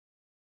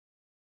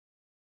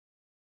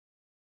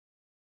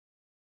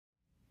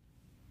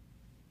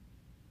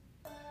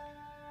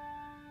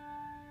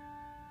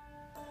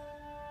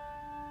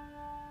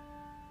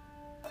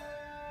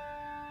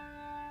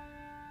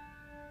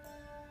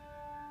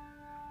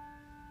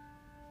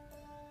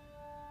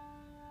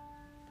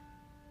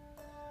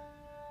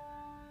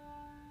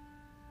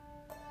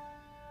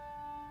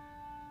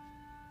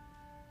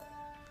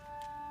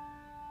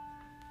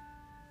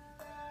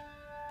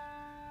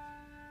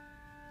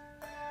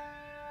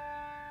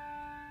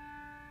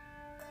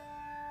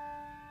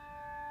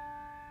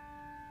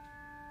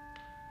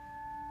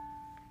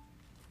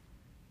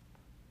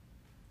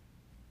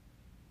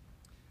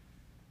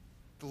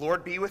The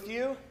Lord be with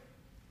you.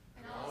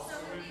 And also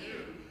with you.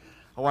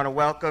 I want to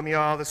welcome you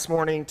all this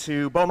morning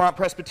to Beaumont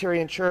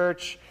Presbyterian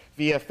Church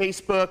via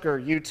Facebook or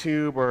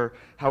YouTube or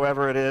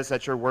however it is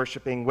that you're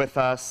worshiping with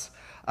us.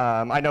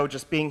 I know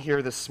just being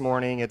here this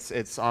morning,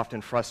 it's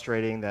often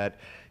frustrating that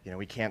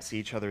we can't see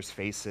each other's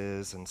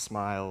faces and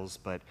smiles,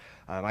 but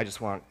I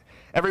just want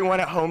everyone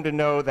at home to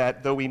know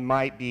that though we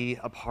might be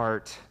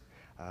apart,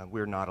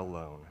 we're not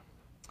alone.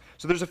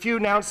 So there's a few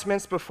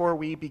announcements before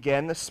we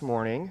begin this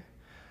morning.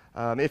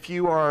 If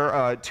you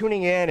are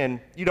tuning in and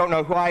you don't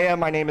know who I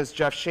am, my name is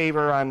Jeff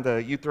Shaver. I'm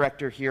the youth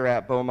director here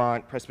at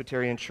Beaumont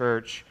Presbyterian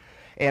Church,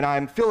 and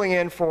I'm filling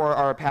in for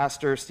our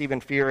pastor, Stephen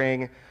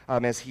Fearing,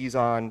 as he's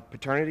on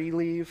paternity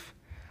leave.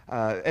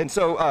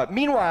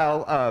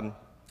 Meanwhile,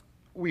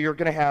 we are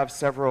going to have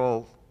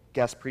several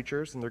guest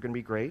preachers, and they're going to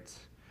be great.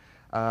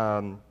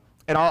 And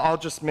I'll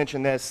just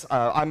mention this.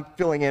 I'm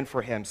filling in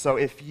for him, so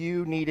if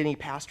you need any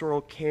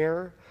pastoral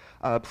care,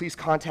 please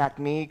contact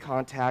me,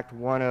 contact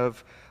one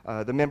of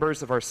the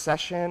members of our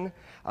session.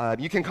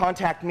 You can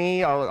contact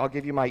me. I'll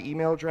give you my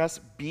email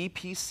address,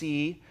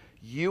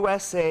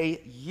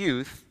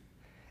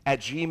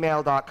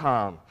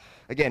 bpcusayouth@gmail.com.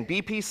 Again,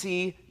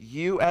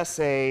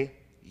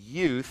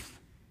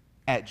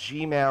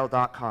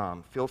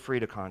 bpcusayouth@gmail.com. Feel free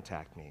to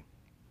contact me.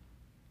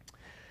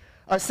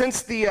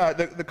 Since the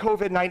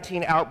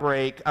COVID-19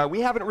 outbreak, we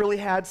haven't really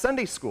had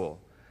Sunday school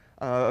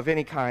of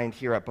any kind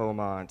here at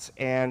Beaumont.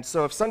 And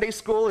so if Sunday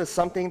school is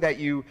something that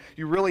you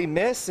really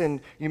miss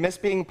and you miss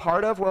being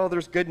part of, well,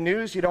 there's good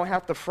news. You don't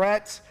have to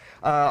fret.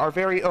 Our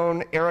very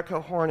own Erica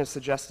Horn has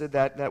suggested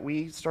that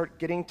we start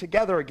getting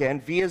together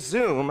again via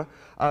Zoom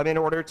in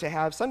order to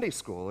have Sunday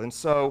school. And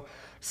so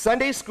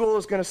Sunday school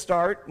is going to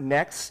start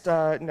next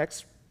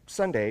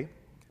Sunday,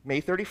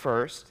 May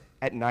 31st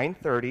at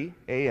 9:30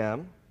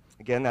 a.m.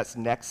 Again, that's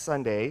next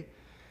Sunday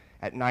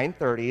at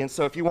 9:30. And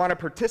so if you want to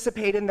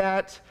participate in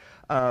that,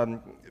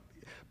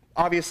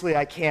 obviously,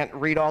 I can't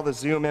read all the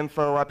Zoom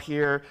info up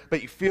here,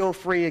 but you feel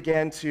free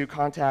again to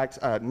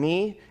contact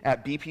me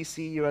at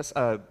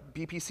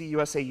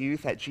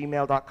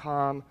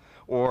bpcusayouth@gmail.com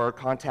or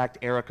contact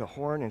Erica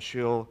Horn, and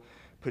she'll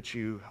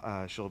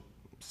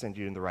send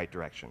you in the right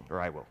direction, or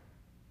I will.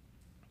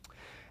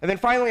 And then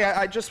finally,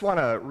 I just want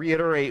to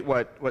reiterate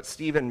what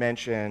Stephen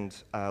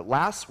mentioned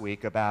last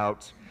week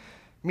about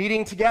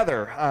meeting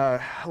together. A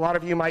lot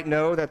of you might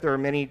know that there are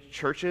many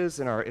churches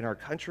in our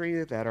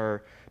country that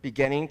are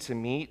beginning to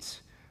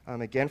meet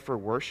again for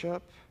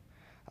worship.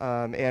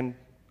 And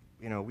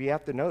we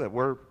have to know that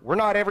we're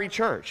not every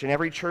church, and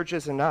every church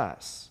isn't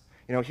us.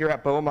 Here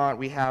at Beaumont,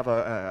 we have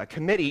a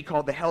committee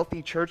called the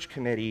Healthy Church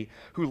Committee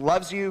who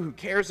loves you, who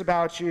cares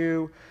about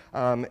you,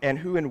 and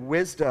who in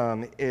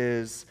wisdom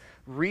is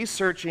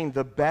researching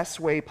the best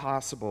way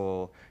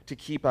possible to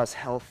keep us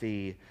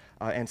healthy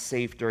and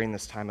safe during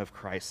this time of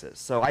crisis.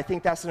 So I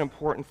think that's an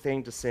important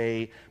thing to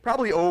say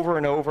probably over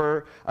and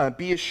over.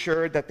 Be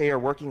assured that they are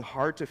working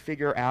hard to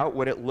figure out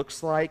what it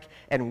looks like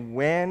and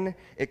when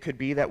it could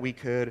be that we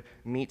could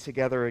meet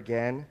together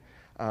again.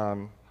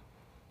 So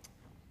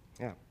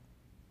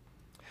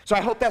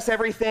I hope that's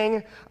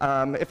everything.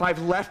 If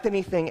I've left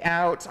anything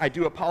out, I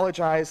do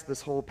apologize.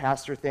 This whole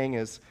pastor thing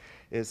is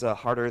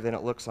harder than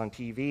it looks on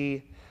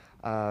TV.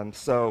 All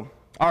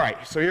right,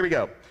 so here we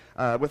go.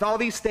 With all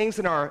these things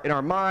in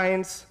our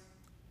minds,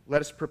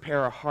 let us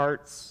prepare our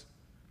hearts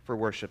for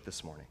worship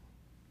this morning.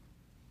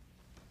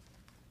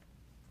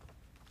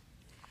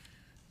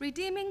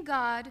 Redeeming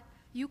God,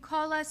 you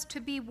call us to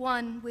be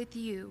one with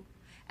you,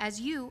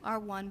 as you are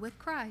one with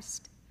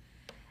Christ.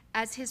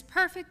 As his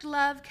perfect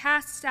love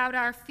casts out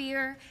our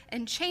fear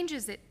and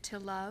changes it to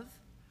love,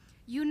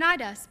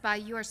 unite us by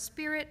your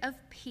spirit of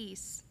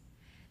peace,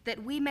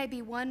 that we may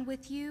be one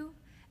with you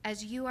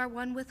as you are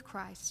one with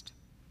Christ.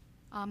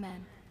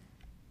 Amen.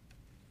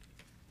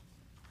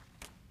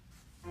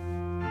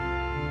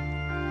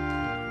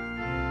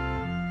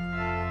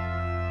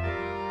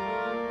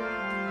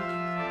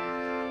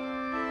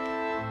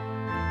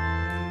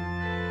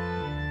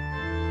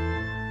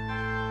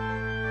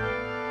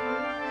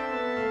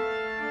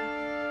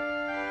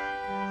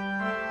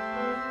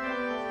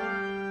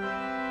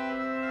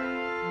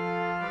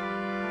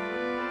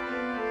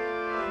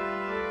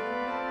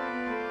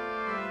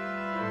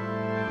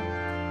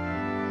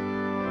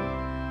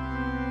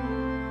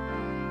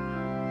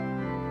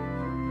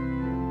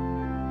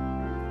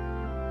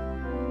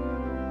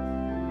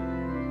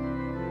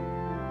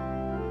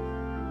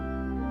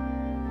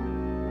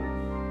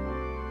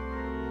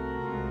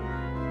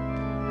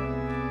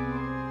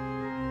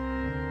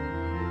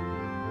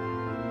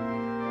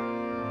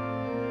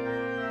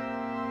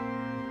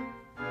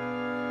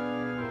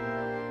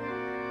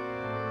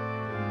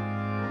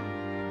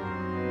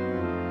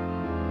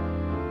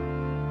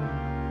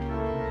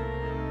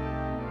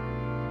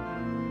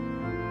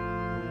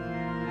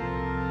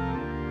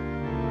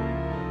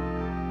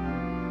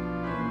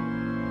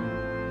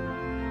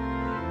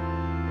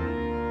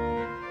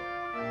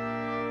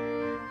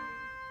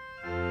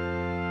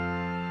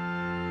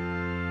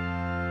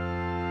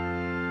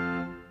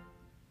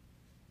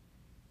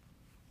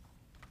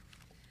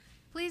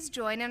 Please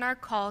join in our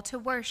call to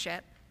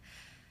worship.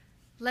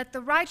 Let the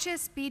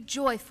righteous be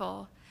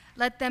joyful.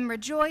 Let them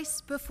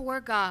rejoice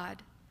before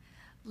God.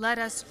 Let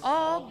us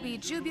all be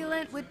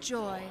jubilant with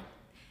joy.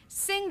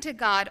 Sing to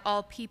God,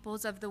 all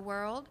peoples of the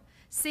world.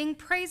 Sing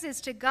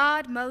praises to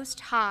God Most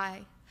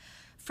High.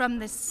 From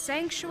the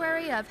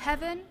sanctuary of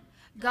heaven,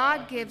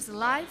 God gives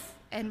life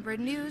and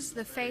renews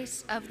the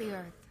face of the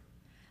earth.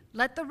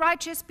 Let the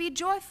righteous be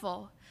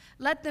joyful.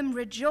 Let them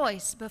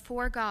rejoice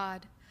before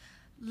God.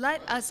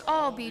 Let us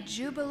all be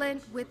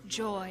jubilant with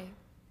joy.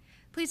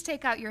 Please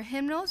take out your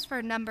hymnals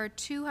for number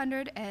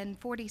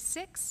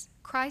 246,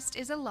 Christ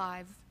is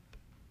Alive.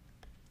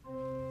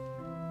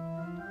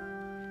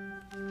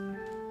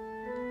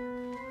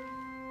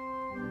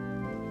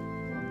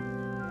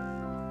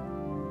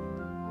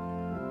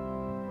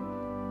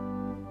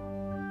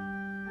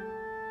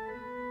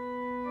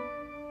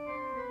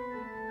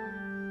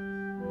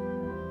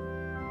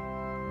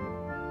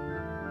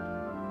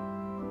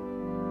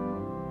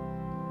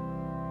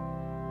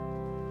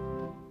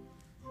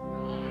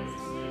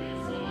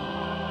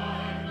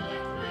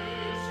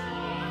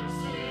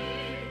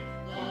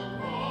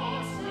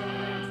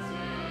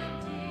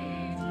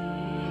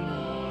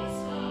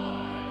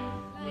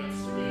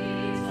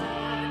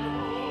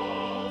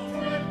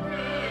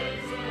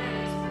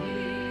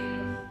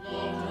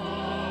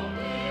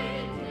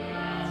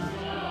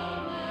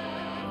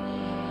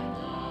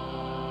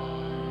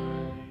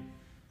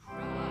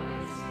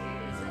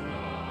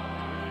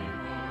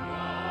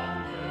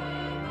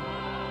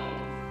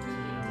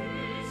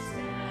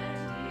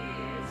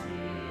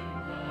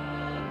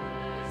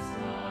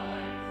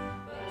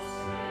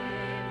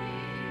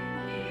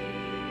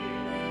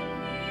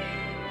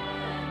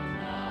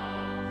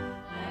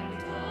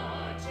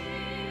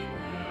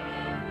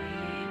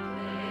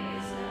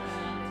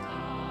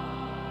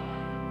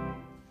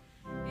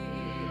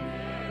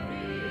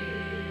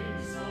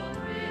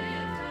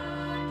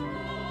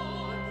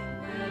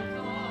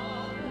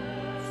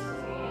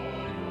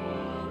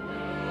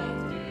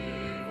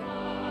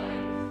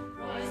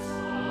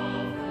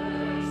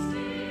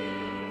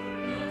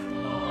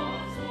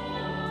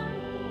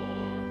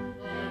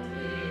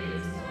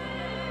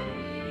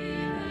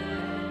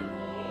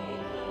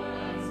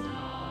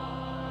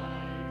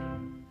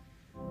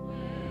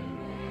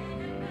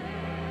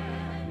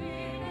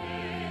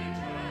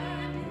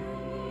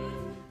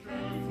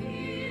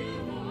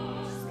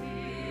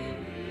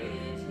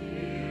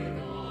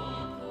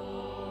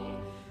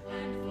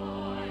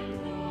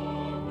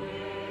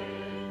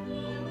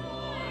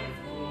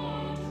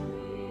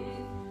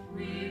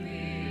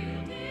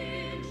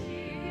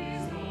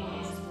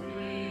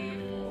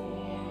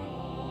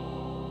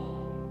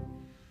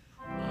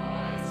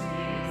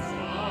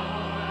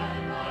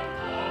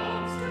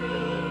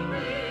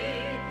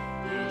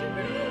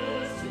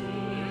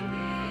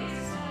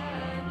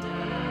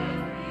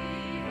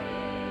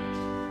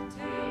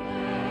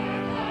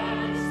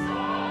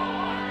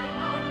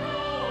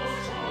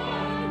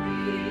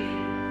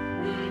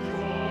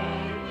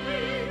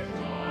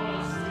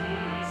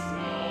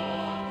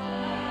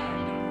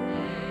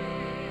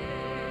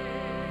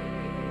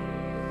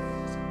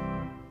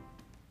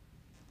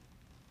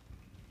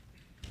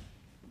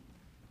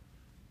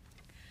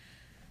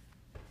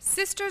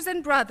 Sisters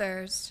and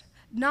brothers,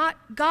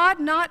 God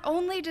not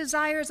only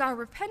desires our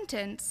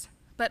repentance,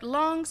 but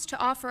longs to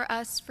offer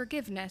us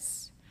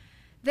forgiveness.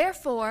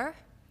 Therefore,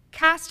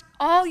 cast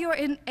all your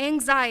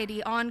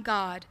anxiety on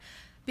God,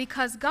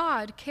 because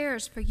God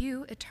cares for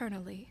you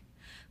eternally.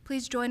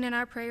 Please join in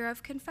our prayer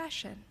of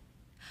confession.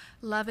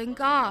 Loving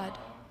God,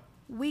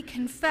 we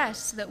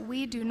confess that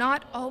we do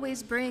not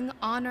always bring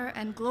honor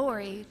and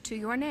glory to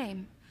your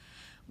name.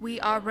 We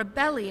are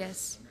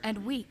rebellious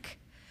and weak.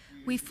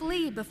 We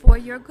flee before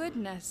your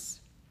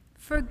goodness.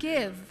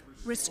 Forgive,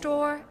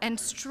 restore, and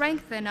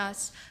strengthen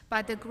us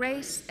by the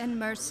grace and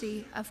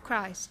mercy of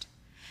Christ,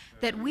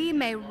 that we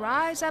may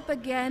rise up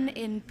again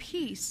in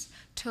peace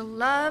to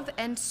love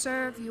and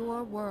serve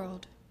your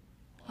world.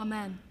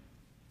 Amen.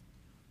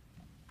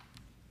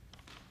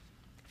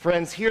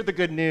 Friends, hear the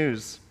good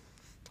news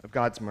of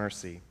God's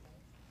mercy.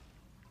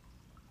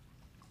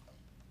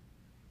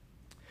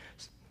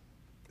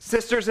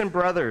 Sisters and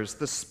brothers,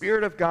 the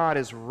Spirit of God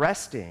is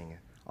resting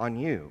on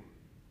you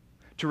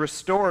to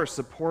restore,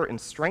 support,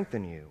 and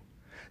strengthen you.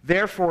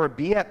 Therefore,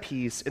 be at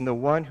peace in the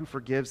one who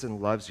forgives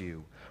and loves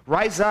you.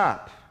 Rise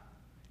up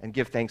and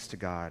give thanks to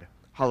God.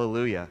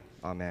 Hallelujah.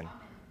 Amen.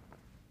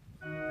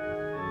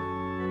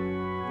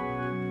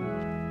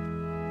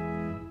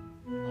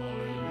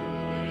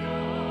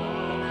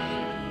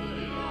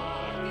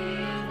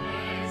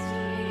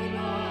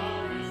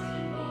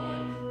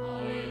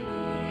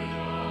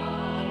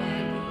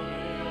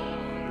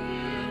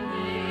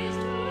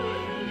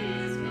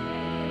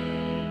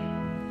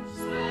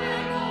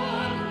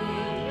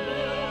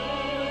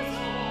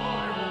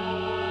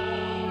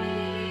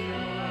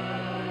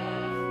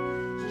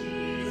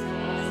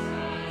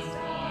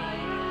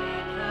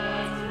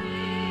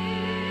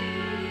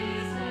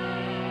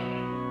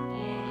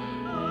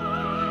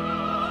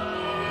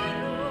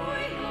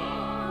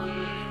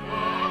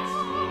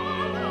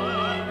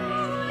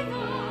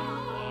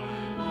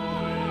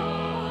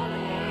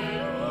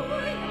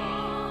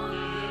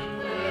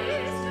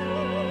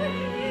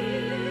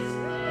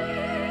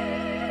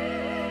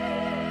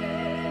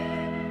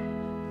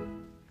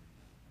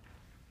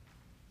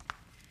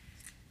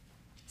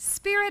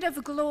 Spirit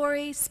of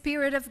glory,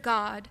 Spirit of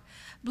God,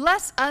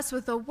 bless us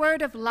with a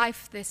word of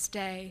life this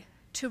day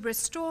to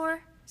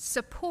restore,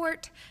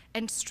 support,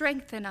 and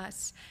strengthen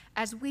us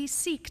as we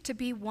seek to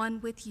be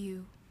one with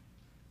you.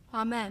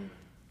 Amen.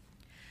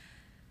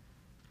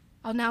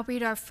 I'll now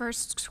read our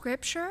first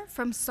scripture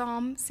from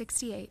Psalm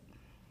 68.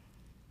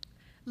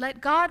 Let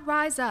God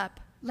rise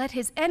up, let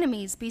his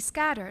enemies be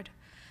scattered.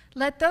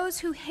 Let those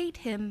who hate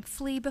him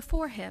flee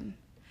before him.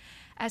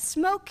 As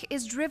smoke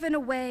is driven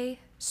away,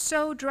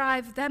 so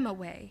drive them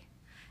away.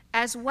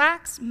 As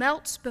wax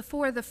melts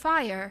before the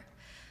fire,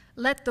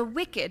 let the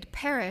wicked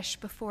perish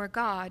before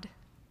God.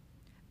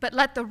 But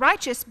let the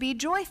righteous be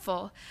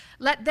joyful.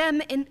 Let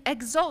them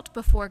exult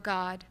before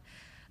God.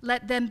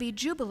 Let them be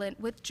jubilant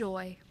with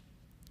joy.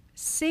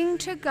 Sing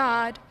to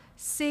God,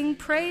 sing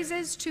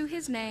praises to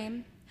his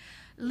name.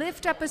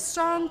 Lift up a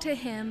song to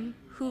him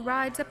who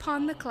rides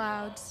upon the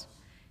clouds.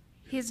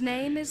 His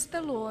name is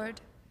the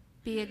Lord.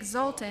 Be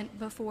exultant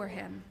before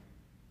him.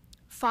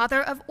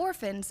 Father of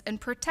orphans and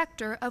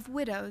protector of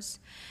widows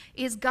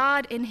is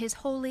God in his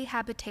holy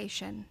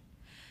habitation.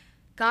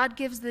 God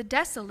gives the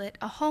desolate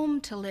a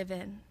home to live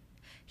in.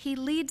 He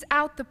leads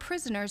out the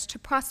prisoners to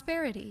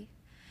prosperity,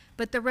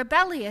 but the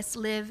rebellious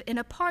live in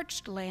a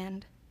parched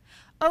land.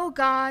 O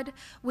God,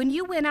 when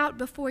you went out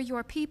before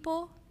your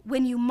people,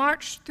 when you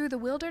marched through the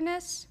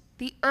wilderness,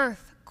 the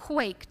earth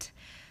quaked.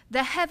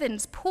 The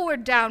heavens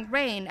poured down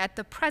rain at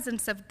the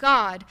presence of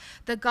God,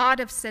 the God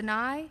of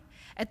Sinai,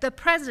 at the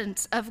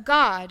presence of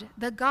God,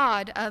 the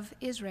God of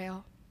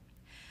Israel.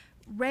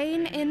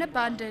 Rain in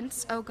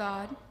abundance, O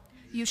God.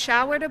 You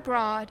showered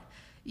abroad.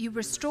 You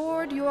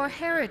restored your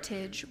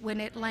heritage when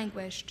it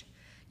languished.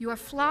 Your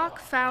flock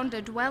found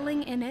a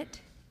dwelling in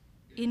it.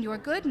 In your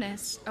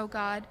goodness, O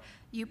God,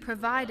 you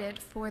provided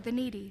for the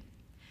needy.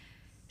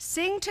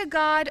 Sing to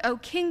God, O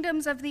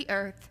kingdoms of the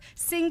earth.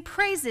 Sing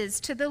praises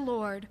to the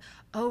Lord,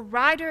 O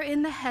rider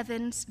in the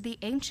heavens, the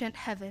ancient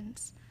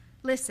heavens.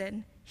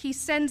 Listen, he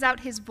sends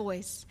out his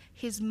voice,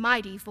 his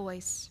mighty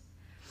voice.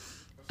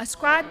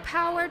 Ascribe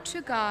power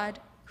to God,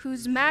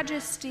 whose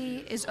majesty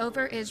is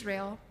over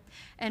Israel,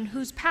 and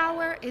whose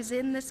power is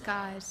in the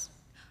skies.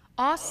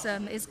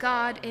 Awesome is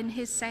God in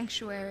his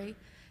sanctuary,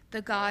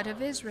 the God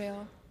of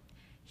Israel.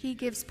 He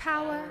gives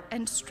power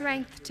and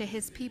strength to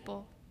his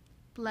people.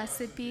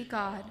 Blessed be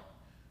God.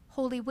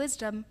 Holy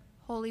wisdom,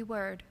 holy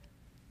word.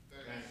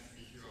 Thanks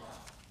be to God.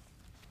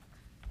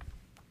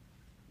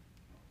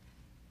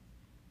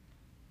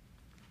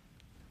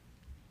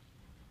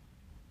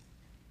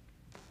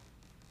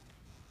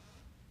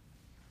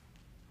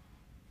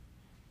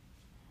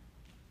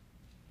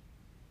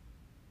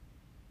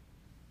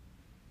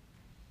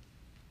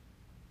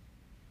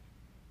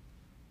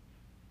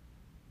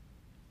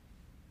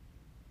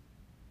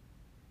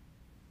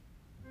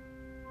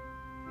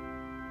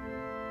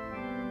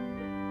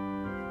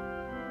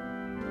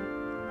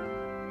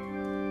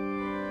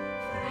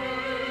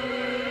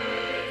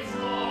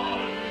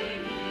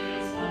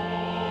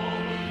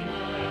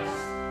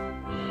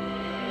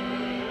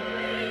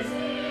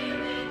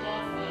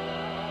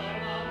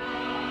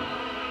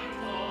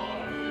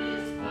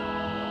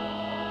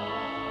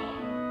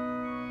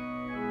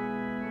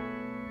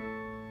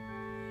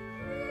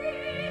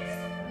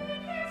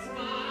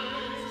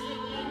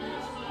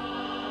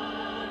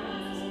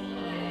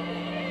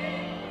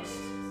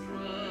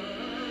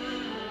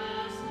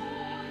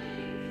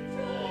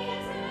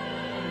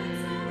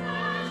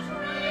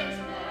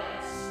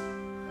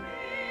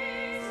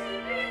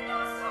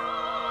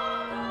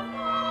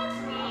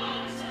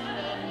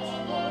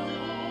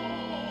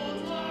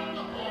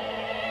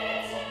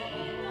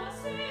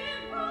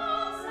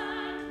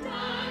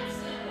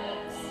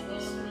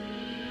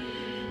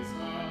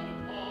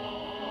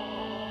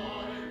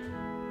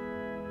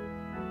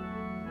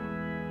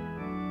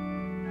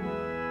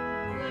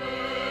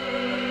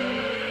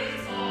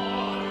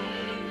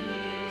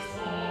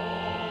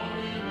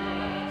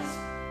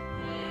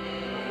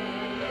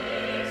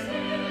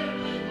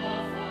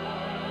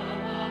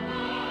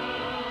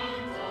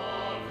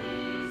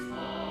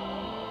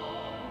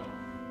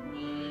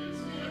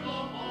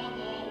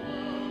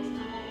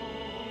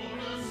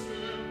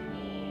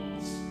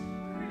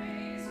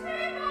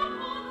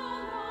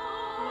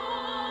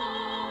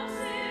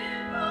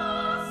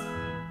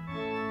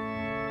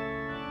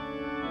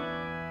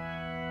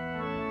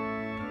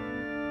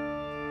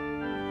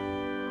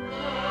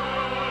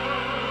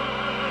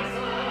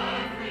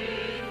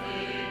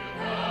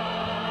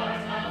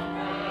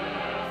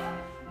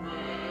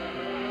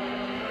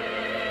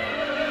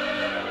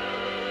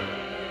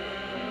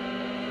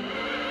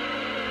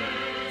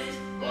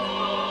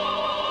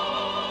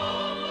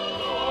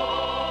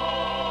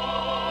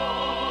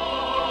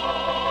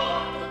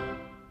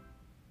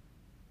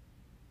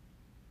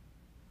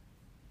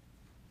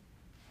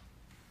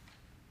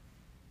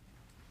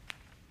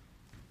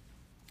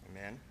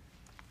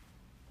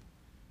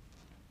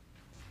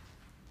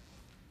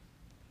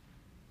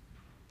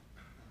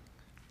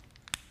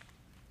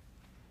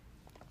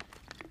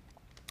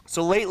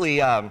 So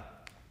lately, I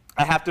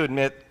have to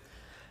admit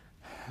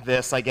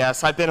this, I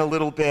guess. I've been a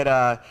little bit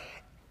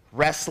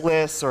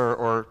restless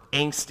or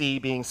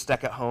angsty being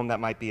stuck at home. That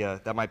might be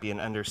an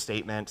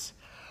understatement.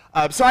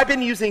 So I've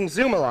been using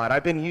Zoom a lot.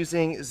 I've been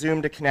using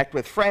Zoom to connect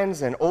with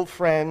friends and old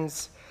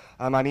friends.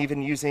 I'm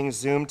even using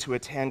Zoom to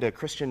attend a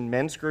Christian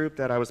men's group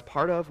that I was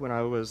part of when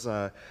I was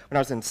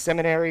in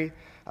seminary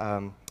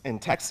in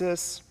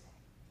Texas.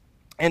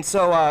 And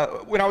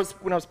so when I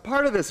was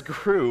part of this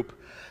group,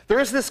 there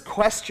was this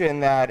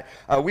question that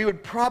we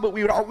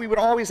would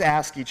always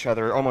ask each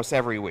other almost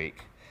every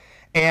week.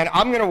 And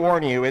I'm going to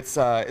warn you, it's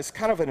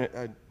kind of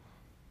an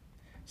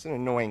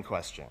annoying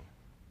question.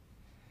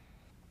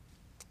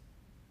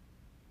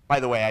 By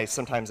the way, I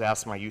sometimes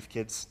ask my youth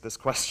kids this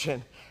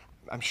question.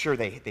 I'm sure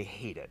they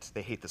hate it.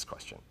 They hate this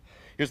question.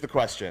 Here's the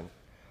question.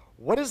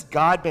 What has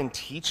God been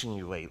teaching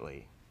you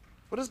lately?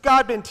 What has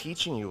God been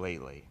teaching you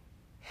lately?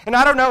 And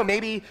I don't know,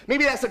 maybe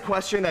that's a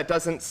question that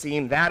doesn't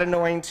seem that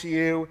annoying to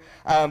you,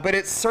 but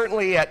it's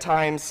certainly at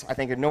times, I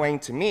think, annoying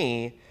to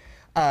me.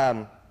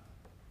 And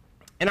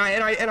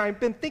I've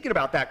been thinking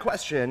about that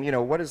question,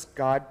 what has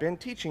God been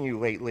teaching you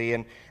lately?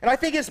 And I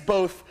think it's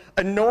both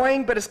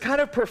annoying, but it's kind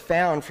of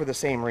profound for the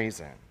same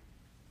reason.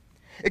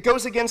 It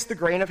goes against the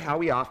grain of how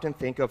we often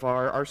think of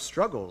our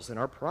struggles and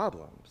our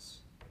problems.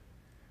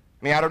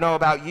 I mean, I don't know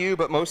about you,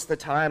 but most of the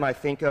time I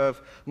think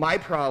of my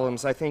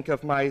problems, I think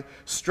of my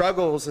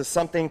struggles as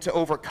something to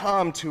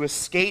overcome, to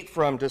escape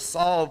from, to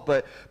solve,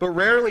 but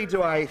rarely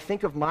do I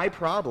think of my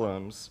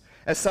problems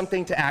as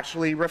something to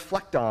actually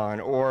reflect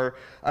on or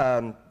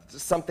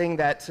something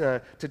that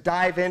to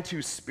dive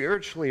into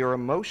spiritually or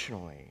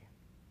emotionally.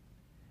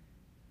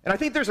 And I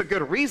think there's a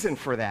good reason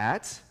for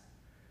that.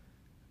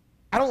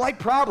 I don't like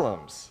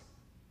problems.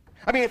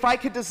 I mean, if I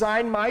could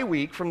design my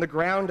week from the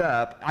ground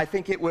up, I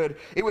think it would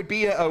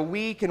be a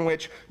week in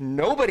which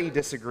nobody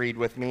disagreed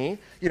with me.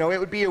 It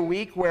would be a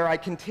week where I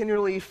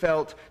continually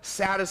felt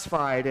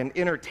satisfied and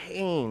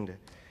entertained.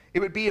 It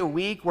would be a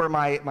week where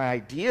my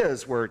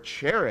ideas were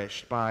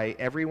cherished by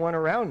everyone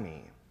around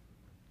me.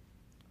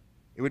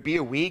 It would be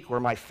a week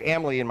where my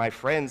family and my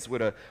friends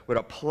would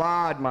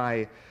applaud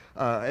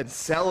and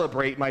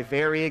celebrate my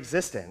very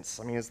existence.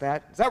 I mean, is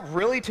that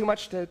really too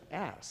much to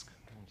ask?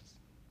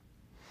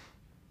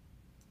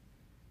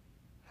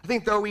 I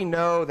think though we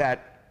know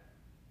that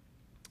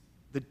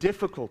the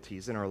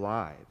difficulties in our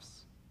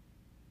lives,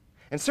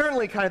 and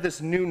certainly kind of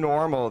this new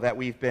normal that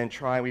we've been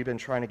trying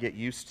to get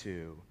used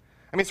to,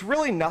 I mean, it's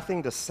really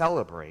nothing to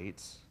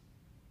celebrate.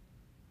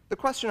 The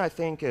question, I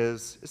think,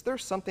 is there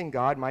something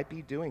God might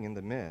be doing in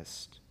the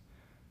midst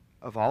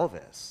of all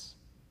this?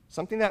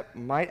 Something that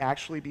might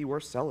actually be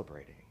worth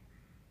celebrating?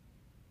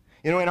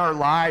 In our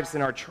lives,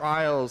 in our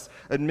trials,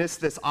 amidst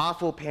this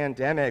awful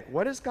pandemic,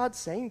 what is God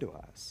saying to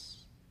us?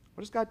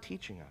 What is God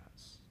teaching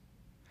us?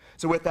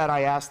 So with that,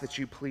 I ask that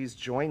you please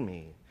join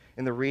me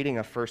in the reading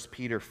of 1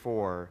 Peter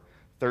 4,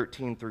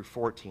 13 through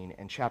 14,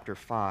 and chapter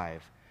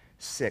 5,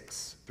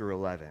 6 through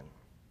 11.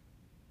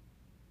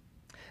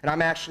 And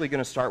I'm actually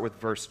going to start with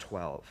verse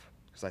 12,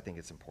 because I think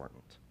it's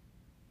important.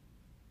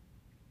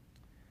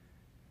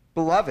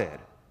 Beloved,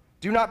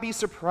 do not be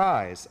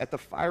surprised at the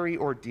fiery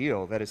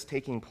ordeal that is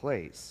taking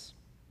place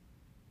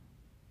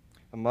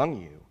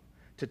among you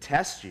to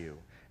test you,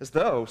 as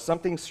though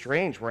something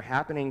strange were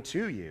happening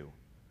to you.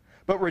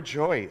 But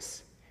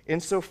rejoice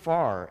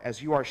insofar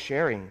as you are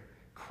sharing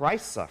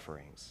Christ's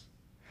sufferings,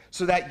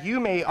 so that you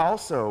may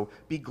also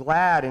be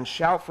glad and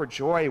shout for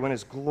joy when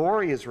his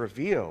glory is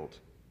revealed.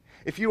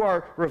 If you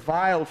are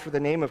reviled for the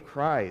name of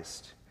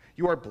Christ,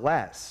 you are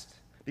blessed,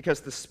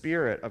 because the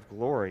Spirit of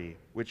glory,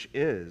 which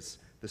is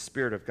the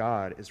Spirit of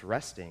God, is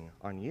resting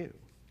on you.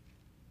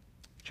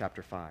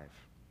 Chapter 5.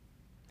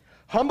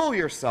 Humble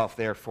yourself,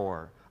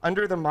 therefore,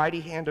 under the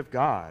mighty hand of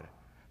God,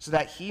 so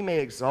that he may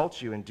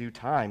exalt you in due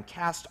time.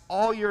 Cast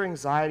all your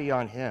anxiety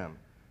on him,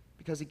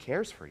 because he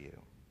cares for you.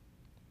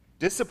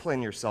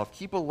 Discipline yourself.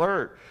 Keep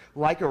alert.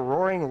 Like a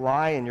roaring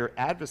lion, your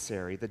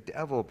adversary, the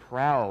devil,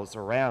 prowls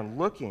around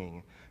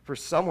looking for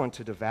someone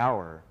to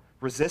devour.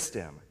 Resist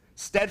him,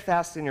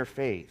 steadfast in your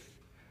faith,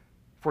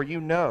 for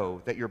you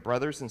know that your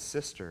brothers and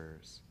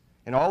sisters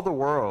in all the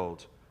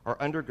world are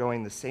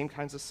undergoing the same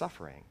kinds of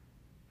suffering.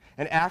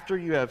 And after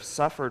you have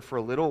suffered for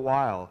a little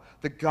while,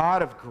 the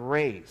God of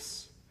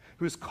grace,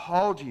 who has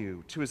called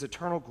you to his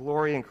eternal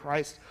glory in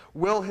Christ,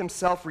 will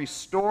himself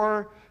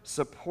restore,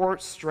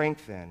 support,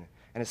 strengthen,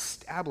 and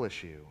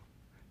establish you.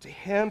 To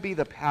him be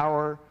the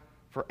power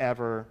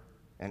forever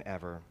and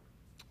ever.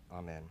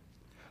 Amen.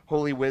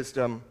 Holy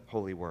wisdom,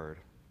 holy word.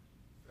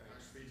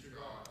 Thanks be to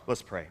God.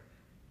 Let's pray.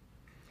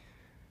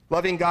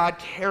 Loving God,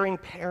 caring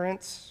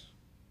parents,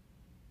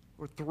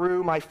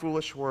 through my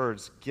foolish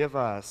words, give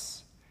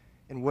us,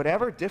 in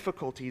whatever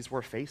difficulties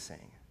we're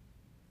facing,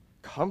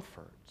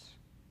 comfort.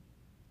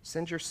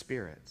 Send your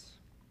Spirit.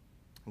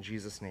 In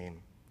Jesus'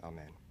 name,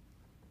 amen.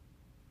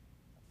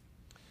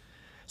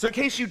 So in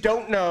case you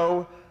don't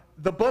know,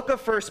 the book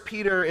of 1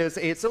 Peter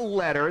it's a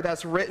letter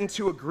that's written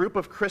to a group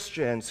of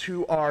Christians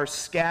who are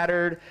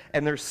scattered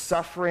and they're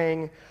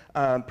suffering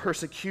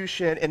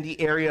persecution in the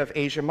area of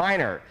Asia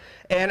Minor.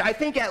 And I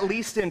think at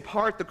least in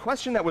part, the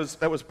question that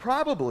was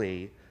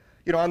probably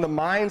On the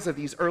minds of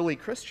these early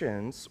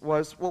Christians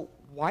was, well,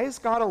 why is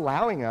God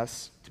allowing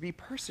us to be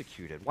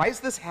persecuted? Why is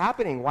this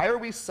happening? Why are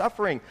we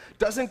suffering?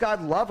 Doesn't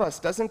God love us?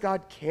 Doesn't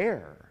God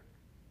care?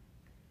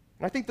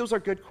 And I think those are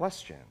good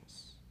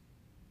questions.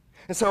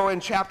 And so in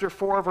chapter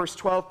 4, verse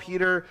 12,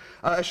 Peter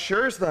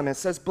assures them and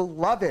says,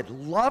 "Beloved,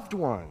 loved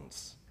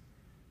ones,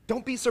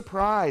 don't be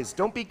surprised.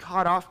 Don't be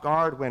caught off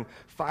guard when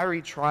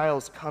fiery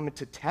trials come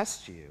to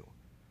test you,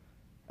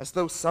 as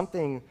though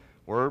something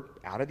were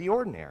out of the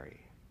ordinary."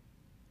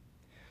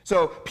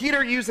 So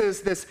Peter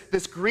uses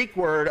this Greek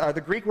word,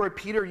 the Greek word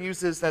Peter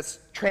uses that's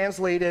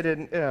translated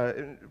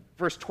in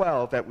verse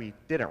 12 that we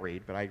didn't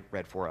read, but I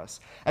read for us,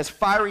 as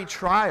fiery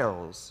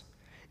trials,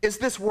 is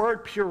this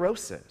word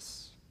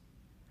purosis,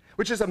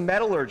 which is a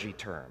metallurgy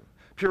term.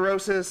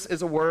 Purosis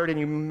is a word, and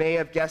you may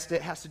have guessed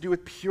it, has to do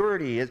with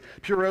purity.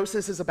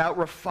 Purosis is about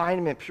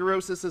refinement.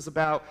 Purosis is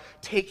about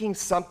taking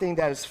something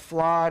that is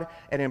flawed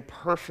and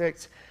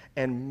imperfect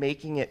and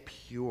making it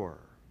pure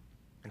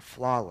and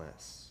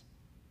flawless.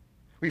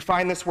 We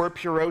find this word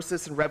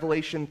purosis in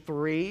Revelation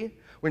 3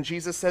 when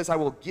Jesus says, "I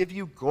will give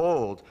you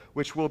gold,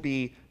 which will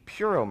be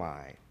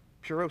puromai,"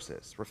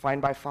 purosis,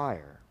 refined by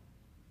fire.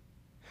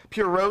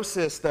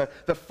 Purosis,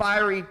 the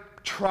fiery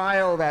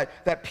trial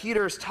that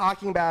Peter's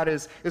talking about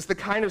is the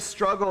kind of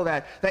struggle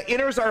that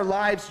enters our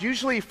lives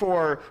usually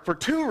for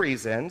two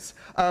reasons.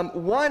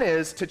 One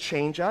is to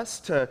change us,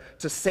 to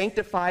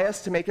sanctify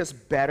us, to make us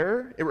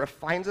better. It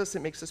refines us, it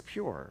makes us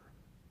pure.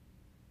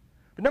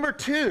 But number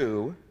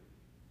two,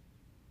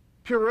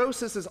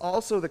 purosis is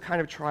also the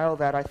kind of trial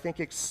that I think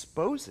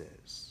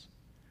exposes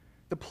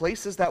the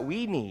places that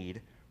we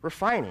need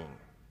refining.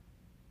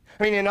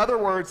 I mean, in other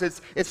words,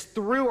 it's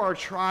through our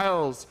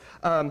trials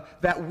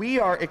that we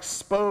are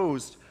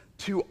exposed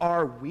to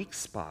our weak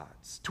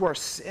spots, to our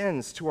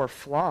sins, to our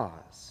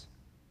flaws.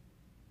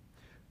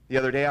 The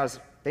other day I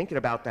was thinking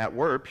about that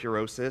word,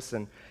 purosis,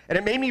 and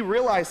it made me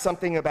realize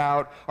something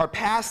about our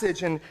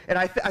passage, and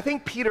I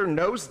think Peter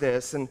knows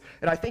this, and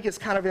I think it's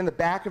kind of in the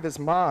back of his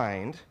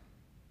mind.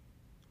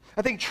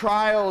 I think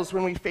trials,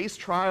 when we face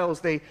trials,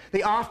 they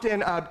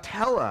often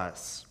tell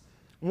us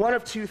one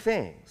of two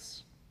things.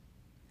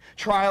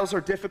 Trials or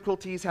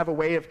difficulties have a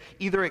way of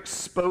either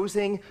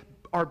exposing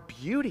our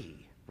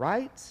beauty,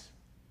 right?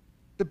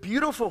 The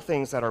beautiful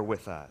things that are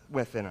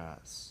within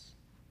us.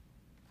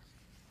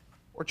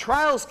 Or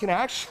trials can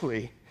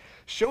actually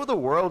show the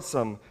world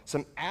some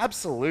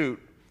absolute,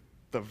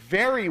 the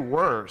very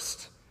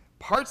worst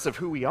parts of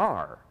who we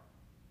are.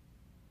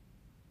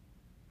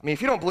 I mean,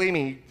 if you don't believe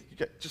me,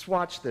 just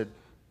watch the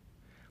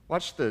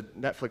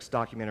Netflix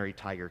documentary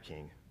Tiger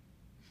King.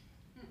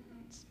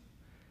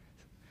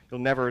 You'll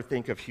never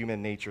think of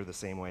human nature the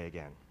same way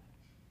again.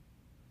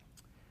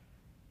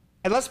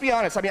 And let's be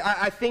honest, I mean,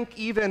 I think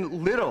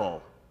even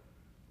little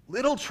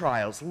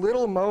trials,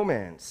 little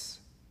moments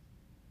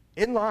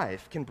in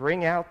life can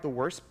bring out the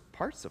worst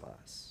parts of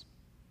us.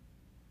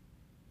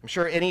 I'm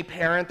sure any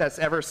parent that's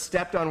ever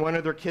stepped on one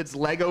of their kids'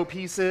 Lego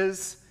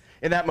pieces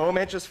in that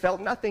moment just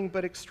felt nothing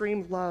but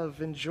extreme love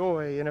and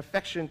joy and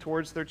affection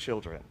towards their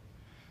children.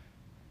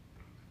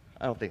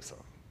 I don't think so.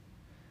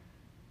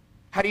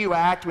 How do you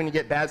act when you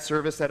get bad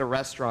service at a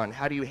restaurant?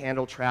 How do you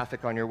handle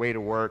traffic on your way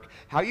to work?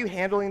 How are you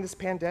handling this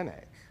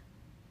pandemic?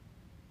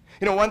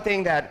 One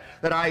thing that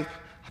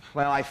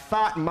I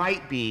thought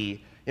might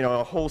be,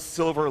 a whole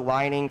silver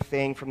lining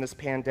thing from this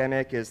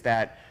pandemic is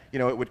that,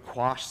 it would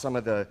quash some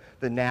of the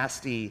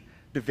nasty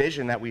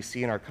division that we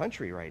see in our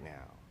country right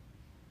now.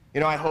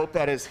 I hope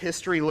that as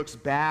history looks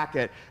back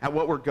at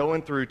what we're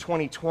going through,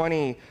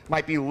 2020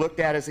 might be looked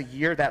at as a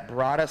year that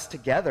brought us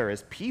together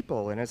as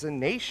people and as a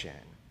nation.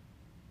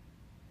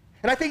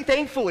 And I think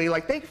thankfully,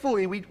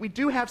 we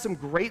do have some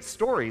great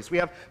stories. We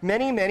have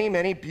many, many,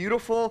 many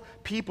beautiful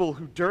people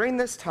who during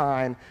this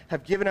time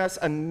have given us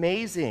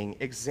amazing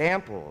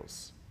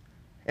examples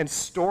and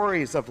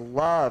stories of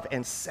love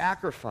and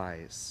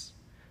sacrifice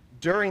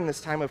during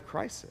this time of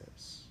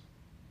crisis.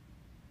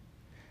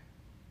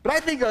 But I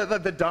think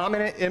the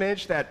dominant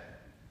image that,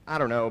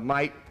 we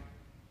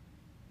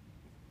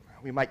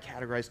might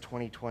categorize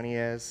 2020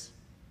 as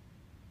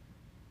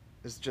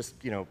is just,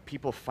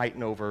 people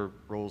fighting over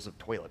rolls of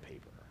toilet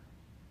paper.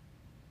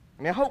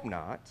 I mean, I hope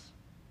not.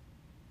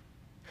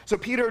 So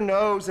Peter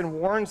knows and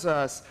warns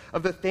us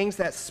of the things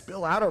that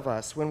spill out of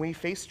us when we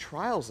face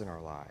trials in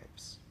our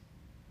lives.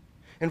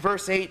 In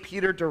verse 8,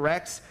 Peter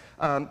directs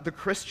the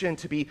Christian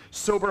to be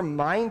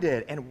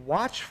sober-minded and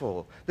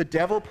watchful. The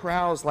devil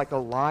prowls like a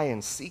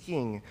lion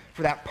seeking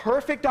for that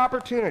perfect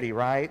opportunity,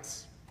 right?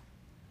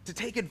 To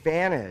take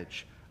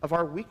advantage of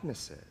our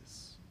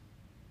weaknesses,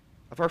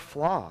 of our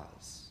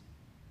flaws,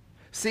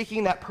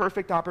 seeking that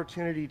perfect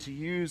opportunity to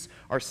use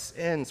our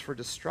sins for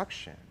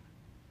destruction.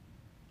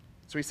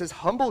 So he says,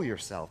 humble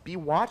yourself, be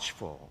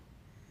watchful.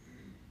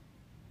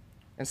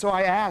 And so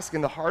I ask,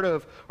 in the heart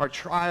of our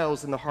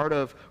trials, in the heart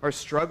of our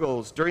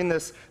struggles, during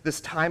this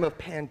time of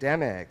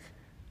pandemic,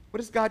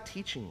 what is God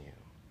teaching you?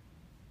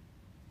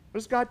 What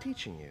is God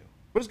teaching you?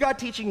 What is God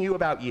teaching you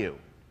about you?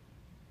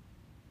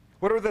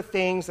 What are the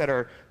things that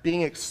are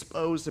being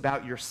exposed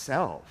about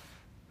yourself?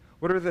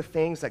 What are the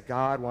things that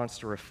God wants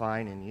to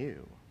refine in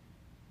you?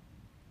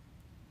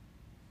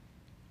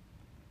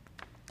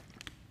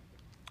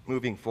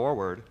 Moving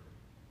forward,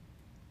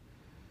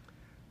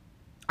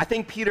 I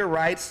think Peter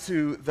writes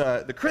to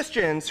the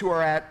Christians who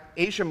are at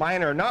Asia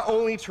Minor not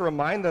only to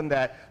remind them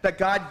that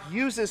God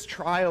uses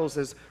trials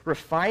as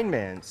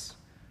refinements,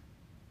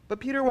 but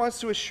Peter wants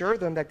to assure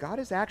them that God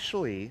is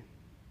actually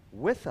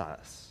with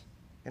us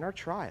in our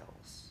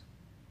trials.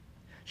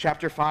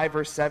 Chapter 5,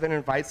 verse 7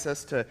 invites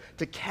us to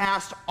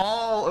cast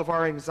all of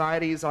our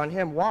anxieties on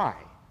him. Why?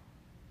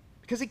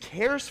 Because he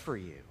cares for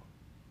you.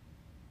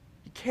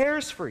 He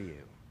cares for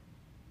you.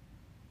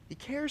 He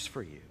cares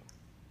for you.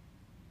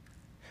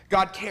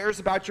 God cares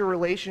about your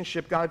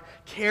relationship. God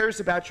cares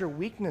about your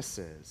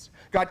weaknesses.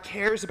 God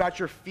cares about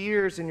your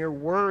fears and your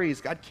worries.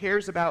 God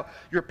cares about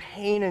your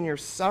pain and your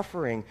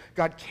suffering.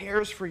 God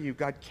cares for you.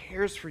 God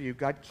cares for you.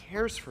 God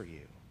cares for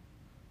you.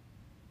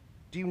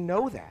 Do you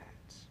know that?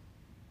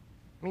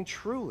 I mean,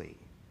 truly.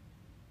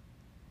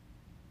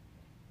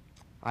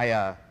 I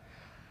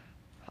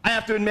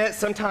have to admit,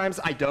 sometimes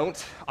I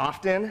don't,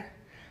 often.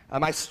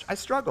 I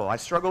struggle. I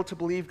struggle to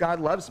believe God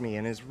loves me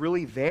and is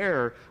really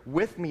there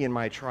with me in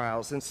my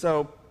trials. And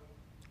so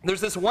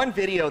there's this one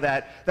video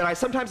that I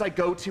sometimes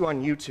go to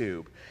on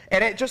YouTube,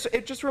 and it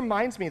just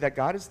reminds me that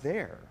God is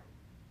there.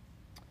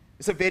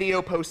 It's a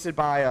video posted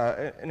by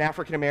an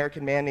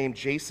African-American man named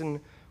Jason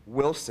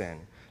Wilson.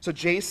 So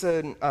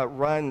Jason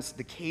runs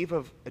the Cave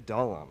of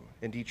Adullam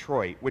in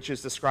Detroit, which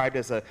is described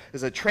as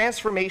a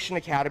transformation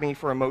academy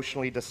for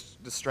emotionally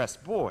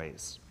distressed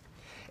boys.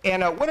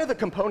 And one of the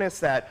components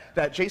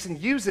that Jason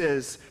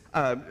uses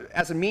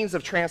as a means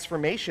of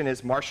transformation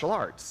is martial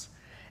arts.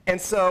 And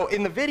so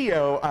in the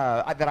video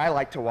that I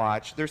like to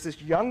watch, there's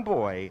this young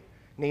boy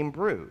named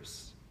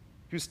Bruce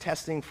who's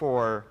testing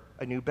for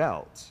a new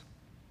belt.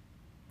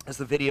 As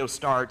the video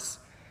starts,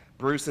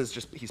 Bruce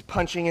he's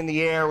punching in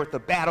the air with the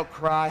battle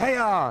cry,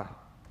 "Hey-ya!"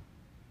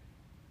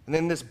 And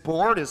then this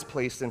board is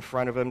placed in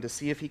front of him to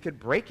see if he could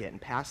break it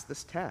and pass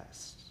this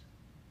test.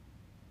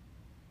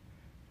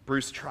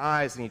 Bruce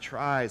tries and he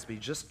tries, but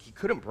he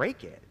couldn't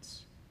break it.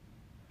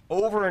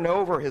 Over and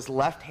over, his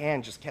left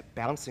hand just kept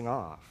bouncing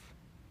off.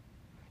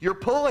 "You're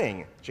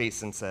pulling,"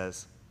 Jason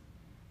says.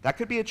 "That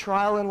could be a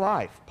trial in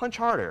life. Punch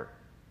harder."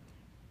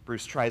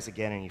 Bruce tries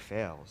again and he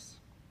fails.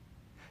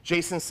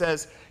 Jason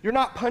says, "You're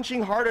not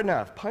punching hard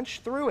enough.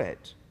 Punch through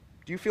it.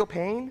 Do you feel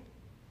pain?"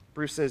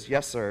 Bruce says,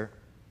 "Yes, sir."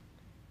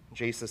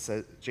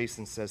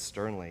 Jason says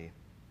sternly,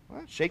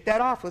 "Well, shake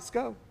that off. Let's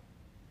go."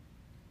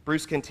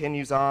 Bruce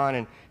continues on,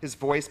 and his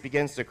voice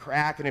begins to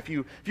crack. And if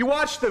you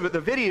watch the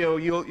video,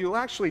 you'll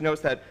actually notice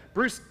that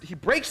Bruce, he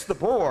breaks the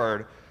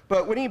board,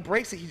 but when he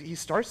breaks it, he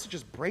starts to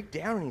just break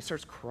down, and he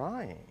starts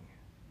crying.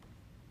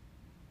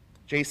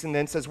 Jason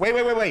then says,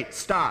 wait,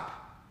 stop.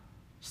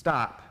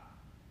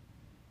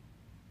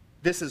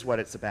 This is what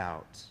it's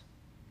about.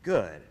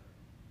 Good.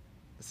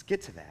 Let's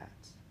get to that.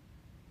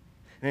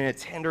 And in a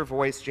tender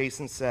voice,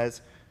 Jason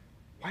says,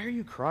 "Why are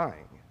you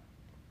crying?"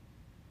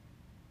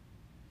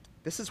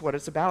 "This is what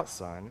it's about,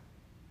 son.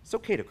 It's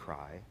okay to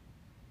cry."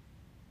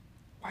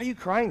 "Why are you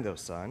crying, though,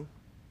 son?"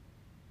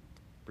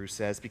 Bruce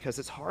says, "Because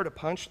it's hard to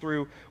punch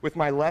through with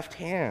my left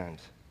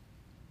hand."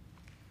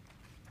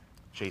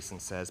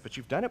 Jason says, "But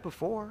you've done it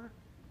before."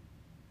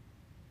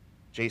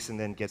 Jason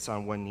then gets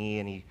on one knee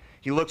and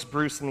he looks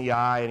Bruce in the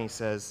eye and he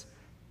says,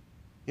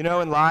 "You know,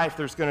 in life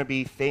there's going to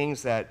be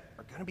things that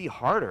are going to be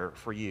harder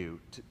for you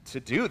to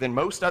do than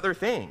most other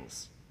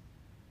things.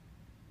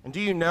 And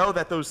do you know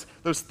that those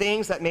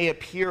things that may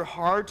appear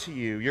hard to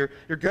you, you're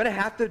going to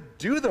have to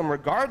do them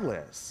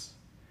regardless.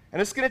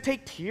 And it's going to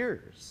take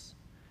tears.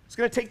 It's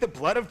going to take the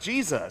blood of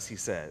Jesus," he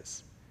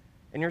says,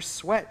 "and your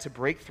sweat to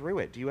break through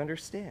it. Do you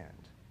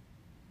understand?"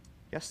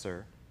 "Yes,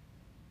 sir."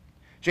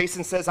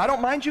 Jason says, "I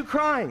don't mind you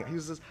crying." He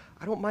says,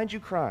 "I don't mind you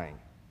crying.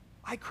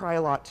 I cry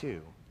a lot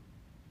too.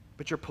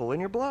 But you're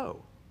pulling your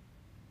blow.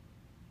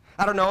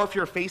 I don't know if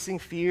you're facing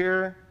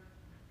fear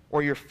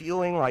or you're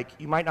feeling like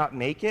you might not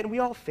make it, and we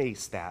all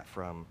face that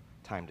from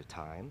time to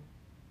time.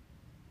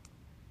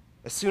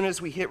 As soon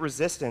as we hit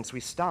resistance, we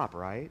stop,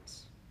 right?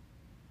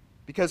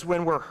 Because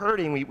when we're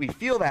hurting, we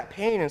feel that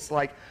pain, and it's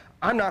like,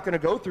 I'm not going to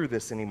go through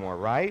this anymore,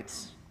 right?"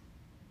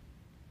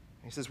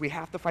 And he says, we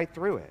have to fight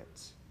through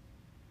it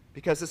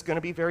because it's going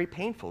to be very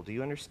painful. Do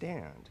you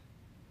understand?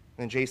 And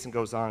then Jason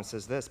goes on and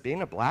says this,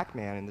 "Being a black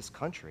man in this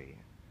country,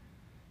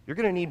 you're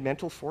going to need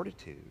mental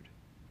fortitude.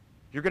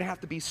 You're going to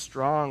have to be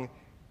strong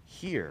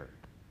here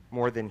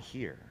more than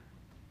here."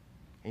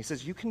 And he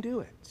says, "You can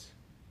do it.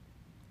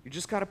 You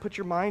just got to put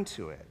your mind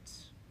to it."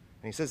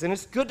 And he says, "And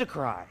it's good to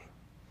cry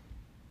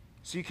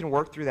so you can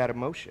work through that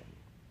emotion."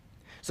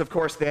 So of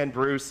course then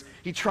Bruce,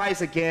 he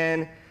tries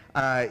again.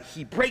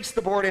 He breaks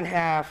the board in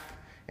half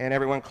and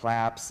everyone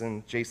claps,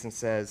 and Jason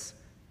says,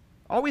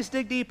 "Always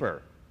dig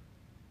deeper.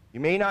 You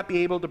may not be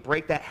able to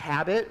break that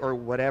habit or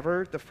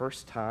whatever the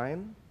first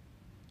time.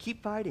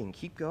 Keep fighting,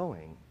 keep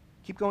going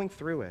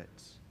through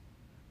it.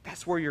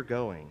 That's where you're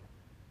going.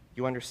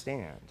 You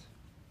understand?"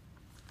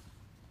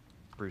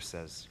 Bruce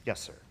says, "Yes,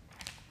 sir."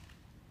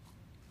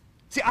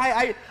 See,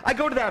 I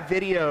go to that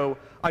video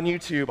on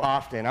YouTube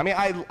often. I mean,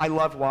 I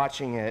love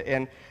watching it,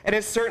 and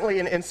it's certainly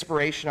an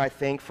inspiration, I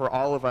think, for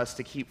all of us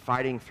to keep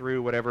fighting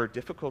through whatever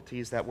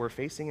difficulties that we're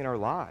facing in our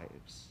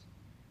lives.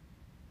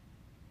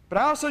 But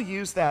I also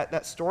use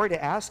that story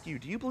to ask you,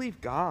 do you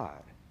believe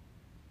God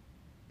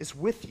is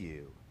with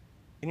you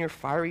in your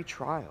fiery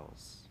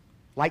trials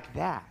like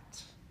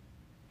that?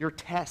 Your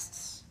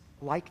tests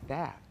like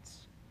that?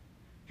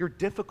 Your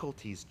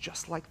difficulties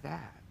just like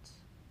that?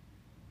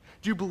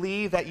 Do you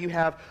believe that you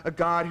have a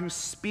God who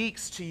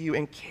speaks to you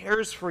and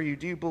cares for you?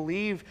 Do you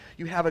believe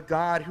you have a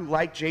God who,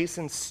 like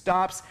Jason,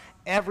 stops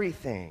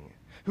everything,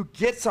 who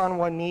gets on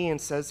one knee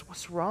and says,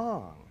 "What's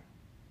wrong?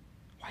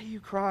 Why are you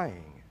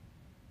crying?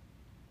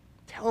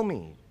 Tell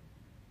me.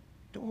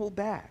 Don't hold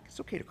back. It's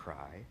okay to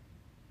cry."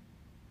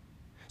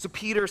 So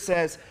Peter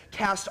says,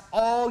 cast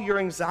all your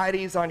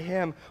anxieties on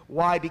him.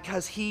 Why?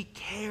 Because he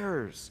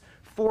cares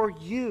for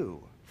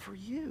you. For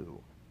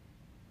you.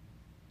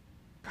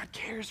 God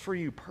cares for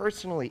you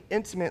personally,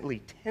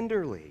 intimately,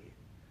 tenderly.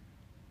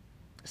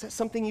 Is that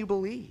something you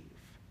believe?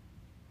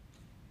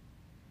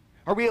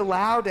 Are we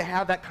allowed to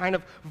have that kind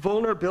of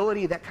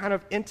vulnerability, that kind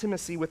of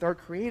intimacy with our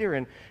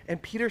Creator?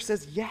 And Peter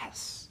says,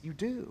 yes, you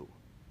do.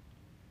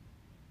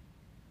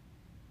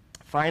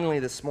 Finally,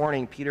 this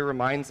morning, Peter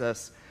reminds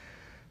us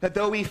that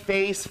though we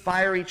face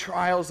fiery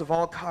trials of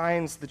all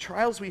kinds, the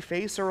trials we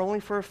face are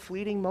only for a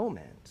fleeting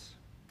moment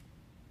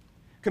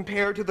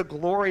compared to the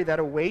glory that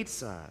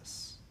awaits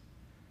us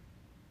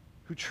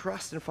who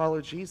trust and follow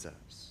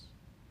Jesus.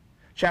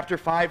 Chapter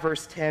 5,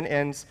 verse 10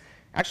 ends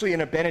actually in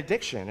a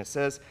benediction. It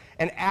says,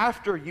 "And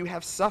after you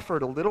have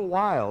suffered a little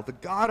while, the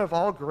God of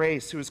all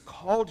grace, who has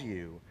called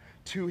you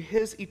to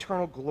his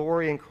eternal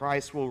glory in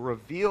Christ, will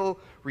reveal,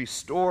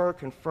 restore,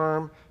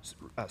 confirm,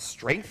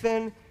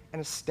 strengthen,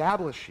 and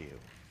establish you."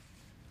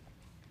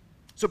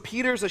 So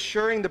Peter's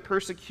assuring the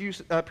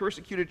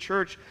persecuted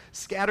church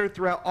scattered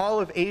throughout all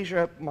of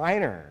Asia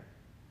Minor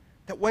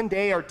that one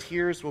day our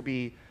tears will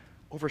be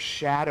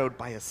overshadowed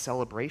by a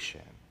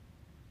celebration.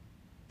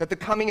 That the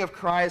coming of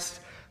Christ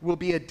will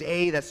be a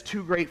day that's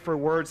too great for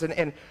words.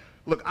 And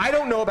look, I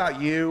don't know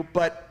about you,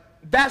 but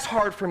that's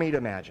hard for me to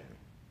imagine.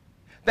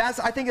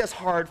 I think that's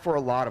hard for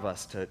a lot of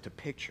us to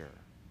picture.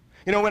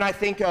 You know, when I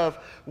think of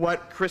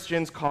what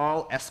Christians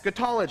call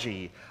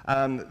eschatology,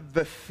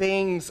 the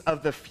things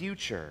of the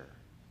future,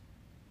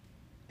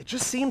 it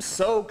just seems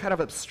so kind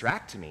of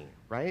abstract to me,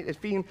 right?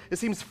 It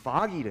seems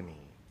foggy to me.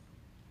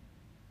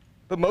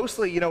 But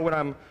mostly, you know, when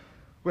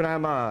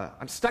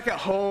I'm stuck at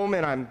home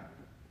and I'm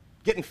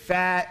getting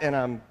fat and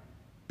I'm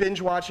binge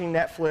watching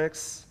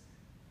Netflix,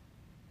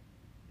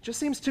 it just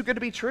seems too good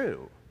to be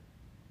true.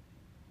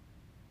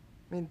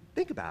 I mean,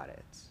 think about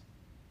it.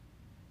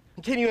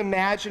 Can you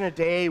imagine a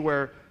day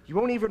where you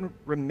won't even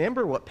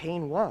remember what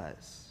pain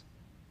was?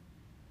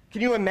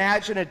 Can you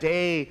imagine a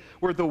day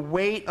where the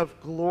weight of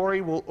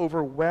glory will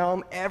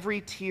overwhelm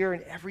every tear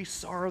and every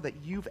sorrow that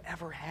you've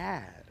ever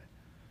had?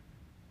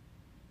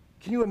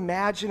 Can you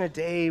imagine a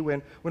day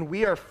when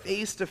we are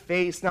face to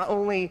face, not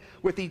only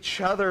with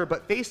each other,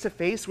 but face to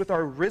face with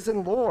our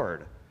risen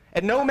Lord?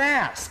 And no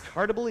mask,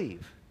 hard to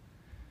believe.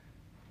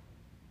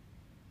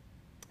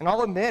 And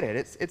I'll admit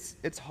it,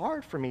 it's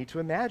hard for me to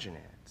imagine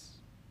it.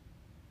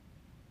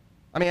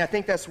 I mean, I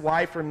think that's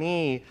why for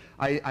me,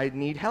 I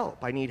need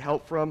help. I need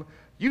help from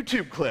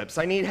YouTube clips.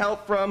 I need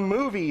help from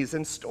movies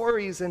and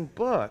stories and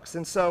books.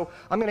 And so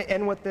I'm going to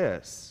end with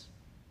this.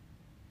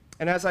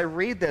 And as I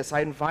read this,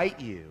 I invite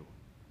you,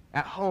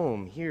 at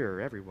home,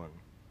 here, everyone,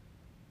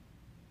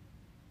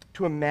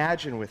 to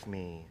imagine with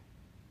me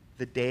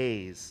the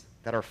days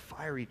that our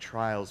fiery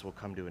trials will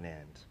come to an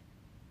end.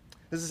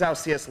 This is how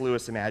C.S.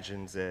 Lewis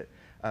imagines it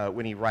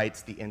when he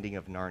writes the ending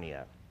of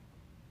Narnia.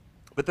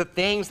 But the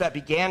things that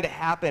began to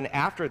happen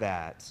after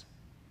that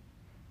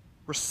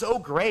were so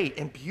great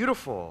and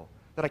beautiful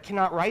that I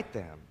cannot write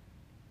them.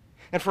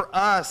 And for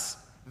us,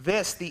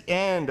 this, the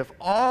end of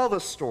all the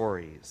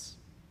stories.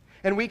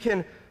 And we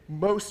can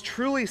most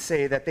truly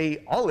say that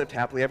they all lived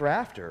happily ever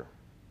after.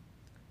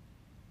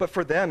 But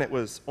for them, it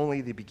was only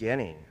the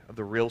beginning of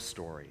the real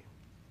story.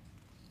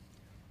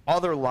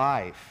 All their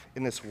life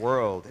in this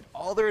world and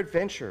all their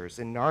adventures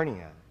in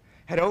Narnia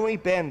had only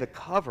been the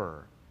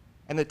cover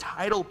and the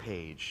title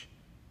page.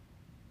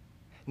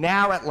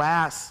 Now, at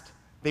last,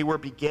 they were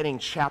beginning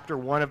chapter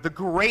 1 of the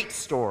great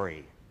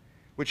story,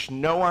 which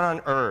no one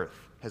on earth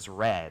has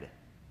read,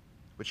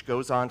 which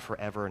goes on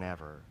forever and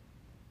ever,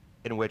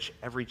 in which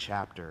every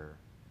chapter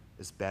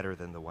is better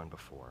than the one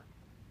before.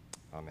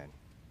 Amen.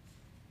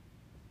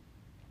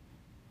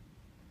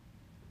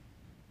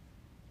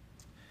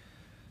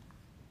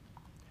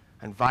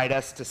 I invite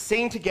us to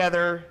sing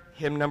together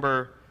hymn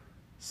number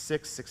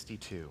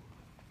 662.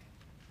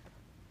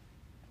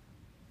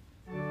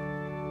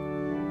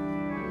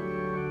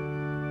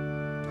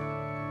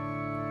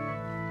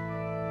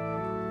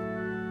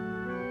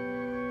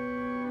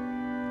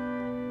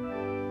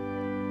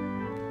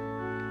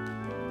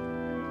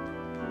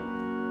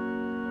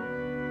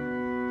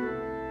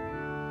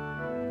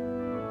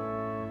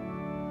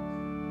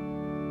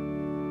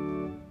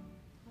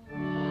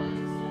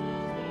 Lord,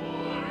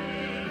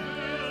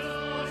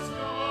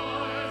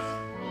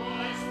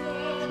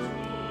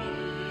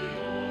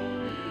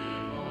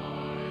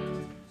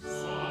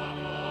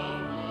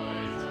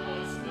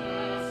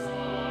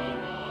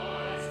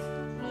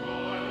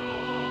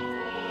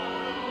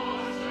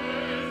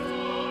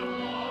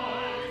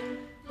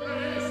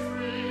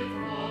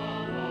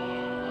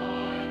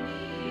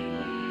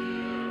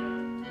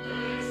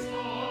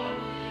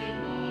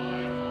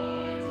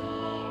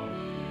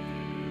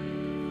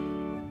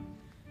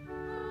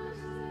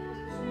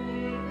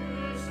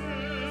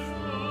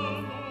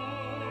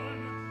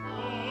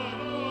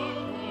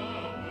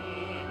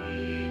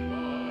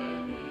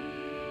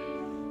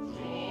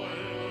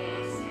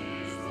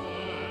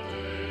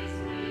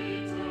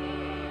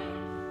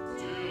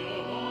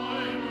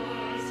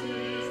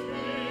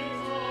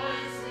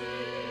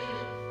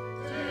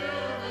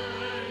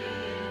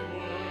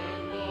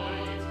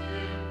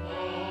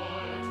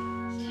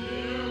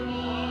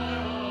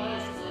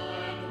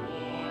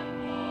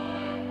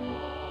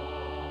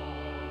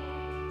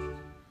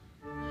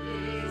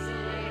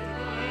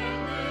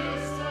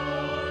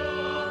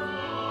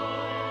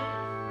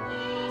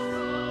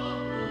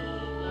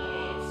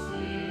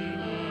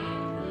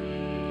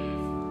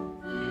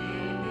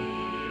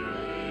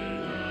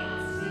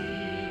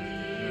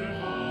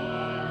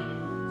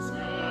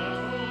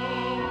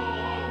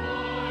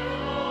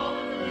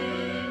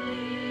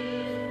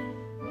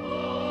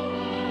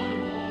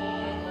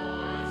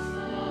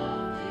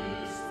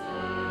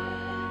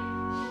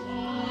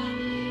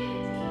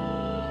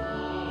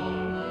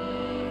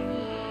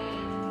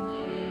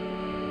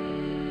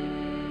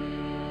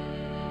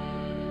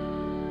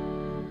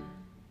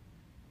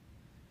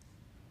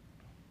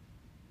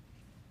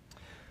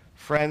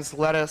 Friends,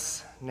 let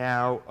us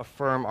now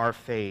affirm our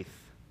faith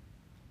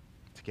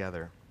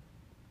together.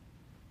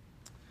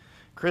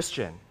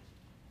 Christian,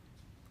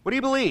 what do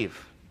you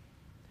believe?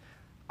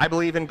 I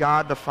believe in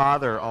God the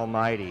Father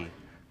Almighty,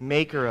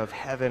 maker of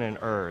heaven and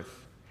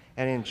earth,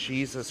 and in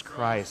Jesus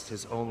Christ,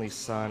 his only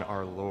Son,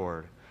 our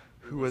Lord,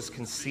 who was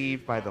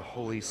conceived by the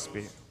Holy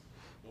Spirit,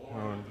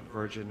 born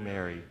Virgin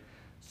Mary,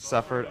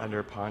 suffered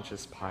under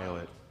Pontius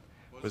Pilate,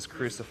 was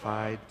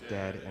crucified,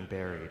 dead, and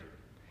buried.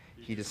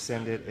 He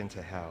descended into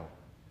hell.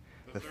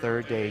 The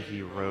third day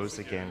he rose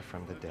again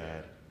from the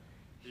dead.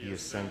 He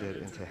ascended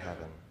into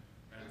heaven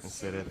and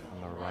sitteth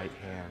on the right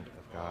hand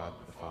of God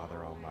the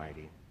Father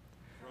Almighty.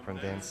 From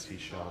thence he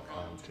shall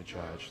come to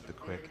judge the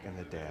quick and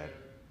the dead.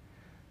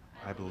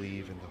 I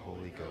believe in the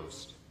Holy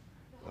Ghost,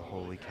 the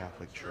Holy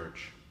Catholic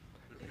Church,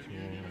 the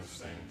communion of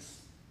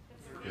saints,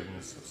 the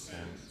forgiveness of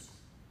sins,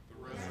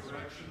 the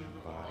resurrection of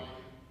the body,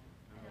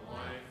 and the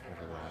life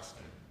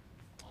everlasting.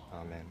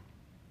 Amen.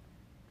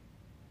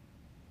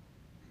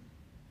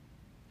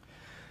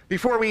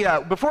 Before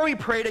we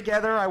pray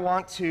together, I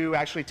want to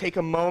actually take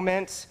a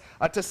moment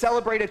to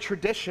celebrate a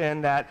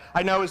tradition that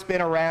I know has been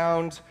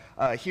around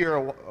here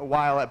a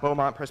while at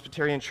Beaumont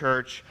Presbyterian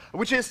Church,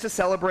 which is to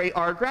celebrate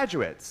our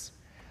graduates.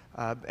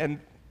 And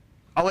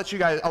I'll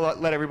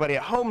let everybody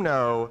at home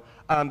know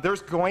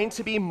there's going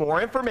to be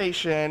more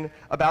information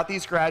about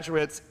these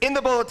graduates in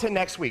the bulletin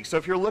next week. So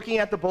if you're looking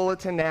at the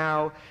bulletin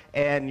now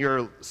and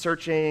you're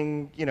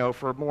searching,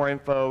 for more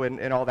info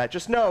and all that,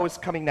 just know it's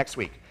coming next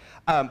week.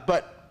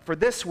 But for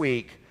this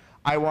week,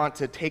 I want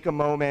to take a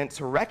moment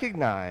to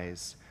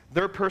recognize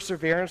their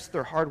perseverance,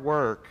 their hard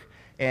work,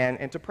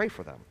 and to pray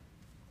for them.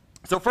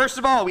 So first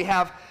of all, we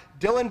have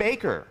Dylan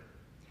Baker,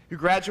 who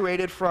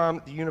graduated from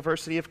the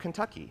University of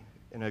Kentucky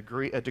in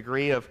a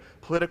degree of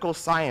political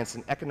science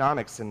and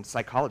economics and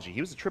psychology. He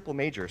was a triple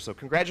major, so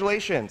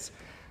congratulations,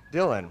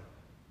 Dylan.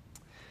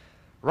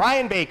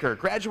 Ryan Baker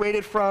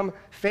graduated from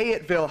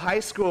Fayetteville High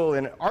School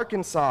in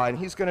Arkansas, and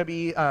he's going to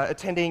be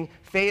attending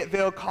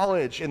Fayetteville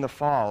College in the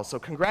fall. So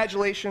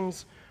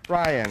congratulations,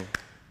 Ryan.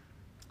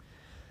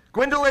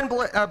 Gwendolyn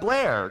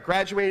Blair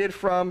graduated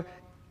from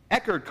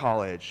Eckerd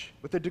College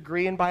with a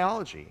degree in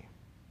biology.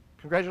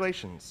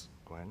 Congratulations,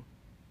 Gwen.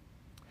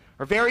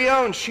 Our very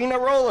own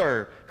Sheena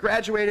Roller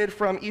graduated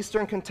from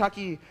Eastern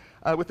Kentucky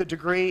with a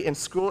degree in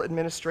school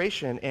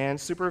administration and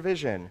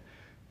supervision.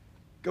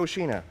 Go,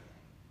 Sheena.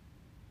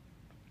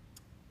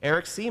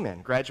 Eric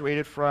Seaman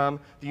graduated from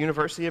the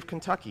University of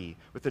Kentucky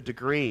with a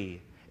degree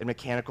in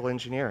mechanical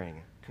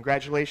engineering.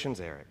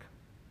 Congratulations, Eric.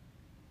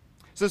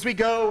 So as we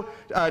go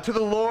to the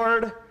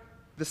Lord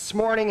this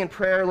morning in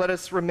prayer, let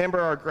us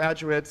remember our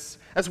graduates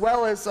as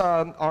well as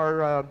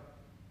our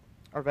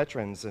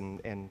veterans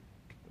and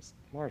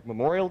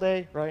Memorial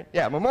Day, right?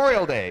 Yeah,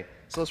 Memorial Day.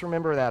 So let's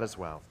remember that as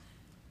well.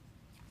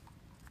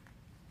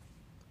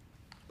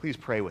 Please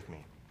pray with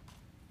me.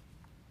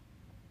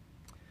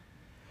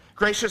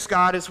 Gracious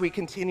God, as we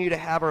continue to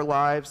have our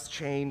lives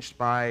changed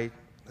by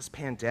this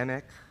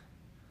pandemic,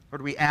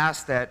 Lord, we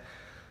ask that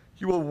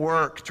you will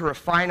work to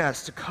refine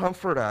us, to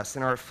comfort us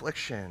in our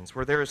afflictions.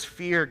 Where there is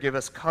fear, give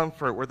us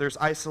comfort. Where there's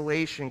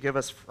isolation, give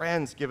us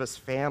friends, give us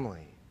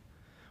family.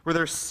 Where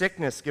there's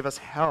sickness, give us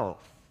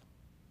health.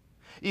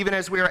 Even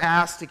as we are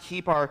asked to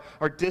keep our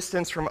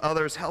distance from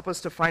others, help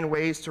us to find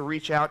ways to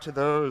reach out to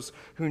those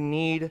who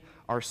need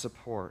our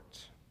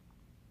support.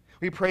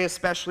 We pray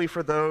especially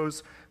for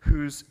those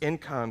whose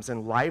incomes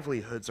and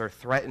livelihoods are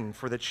threatened,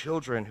 for the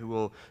children who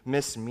will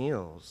miss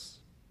meals,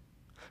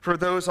 for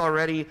those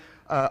already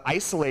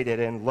isolated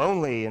and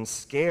lonely and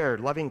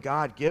scared. Loving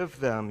God, give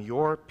them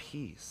your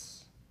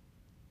peace,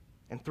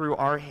 and through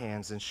our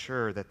hands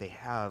ensure that they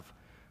have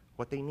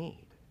what they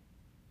need.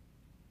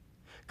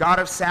 God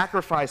of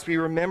sacrifice, we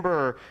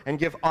remember and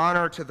give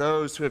honor to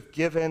those who have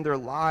given their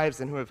lives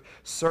and who have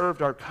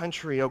served our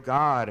country. Oh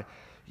God,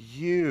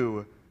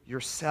 you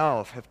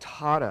yourself have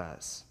taught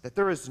us that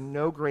there is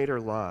no greater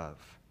love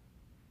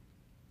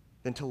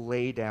than to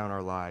lay down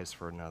our lives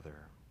for another.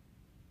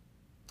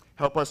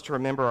 Help us to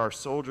remember our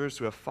soldiers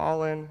who have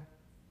fallen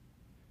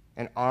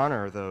and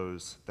honor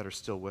those that are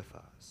still with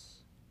us.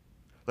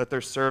 Let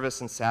their service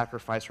and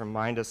sacrifice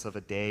remind us of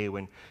a day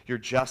when your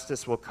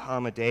justice will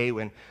come, a day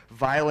when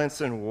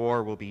violence and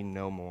war will be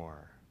no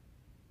more.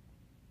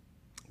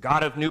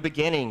 God of new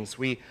beginnings,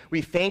 we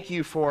thank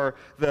you for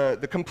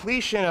the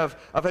completion of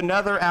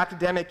another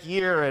academic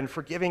year and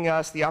for giving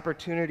us the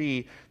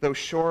opportunity, though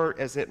short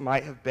as it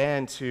might have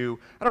been, to,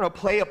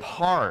 play a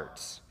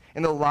part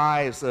in the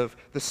lives of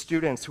the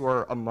students who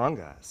are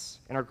among us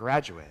and our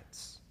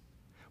graduates.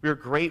 We are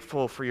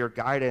grateful for your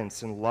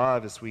guidance and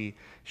love as we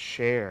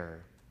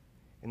share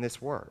in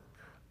this work.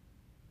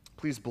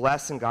 Please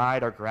bless and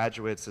guide our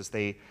graduates as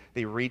they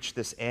reach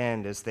this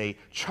end, as they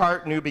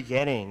chart new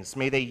beginnings.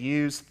 May they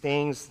use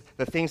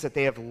the things that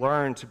they have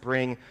learned to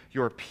bring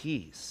your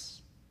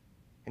peace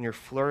and your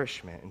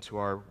flourishment into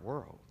our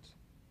world.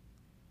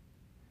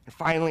 And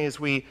finally, as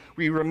we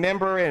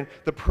remember in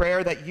the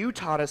prayer that you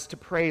taught us to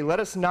pray, let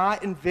us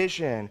not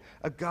envision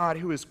a God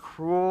who is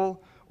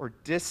cruel or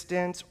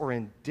distant or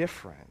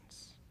indifferent,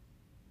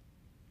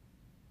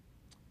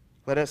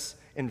 Let us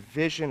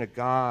envision a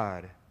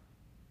God,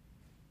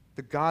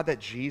 the God that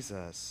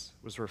Jesus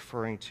was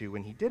referring to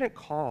when he didn't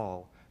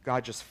call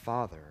God just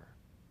Father,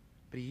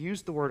 but he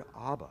used the word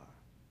Abba,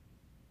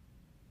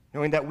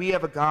 knowing that we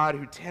have a God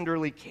who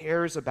tenderly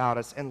cares about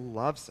us and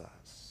loves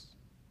us.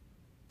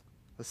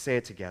 Let's say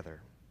it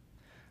together.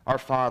 Our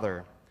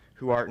Father,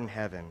 who art in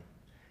heaven,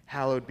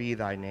 hallowed be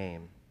thy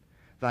name.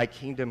 Thy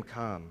kingdom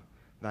come,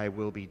 thy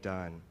will be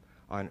done,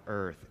 on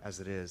earth as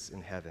it is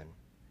in heaven.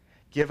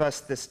 Give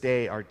us this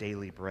day our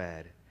daily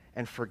bread,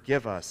 and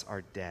forgive us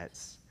our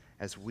debts,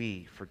 as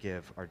we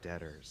forgive our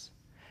debtors.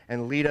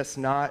 And lead us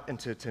not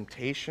into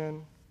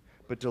temptation,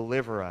 but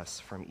deliver us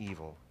from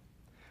evil.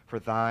 For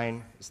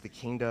thine is the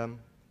kingdom,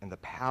 and the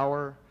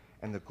power,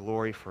 and the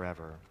glory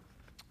forever.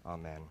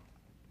 Amen.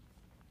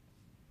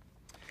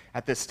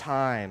 At this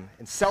time,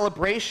 in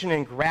celebration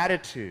and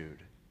gratitude,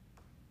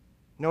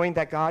 knowing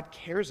that God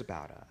cares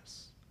about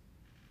us,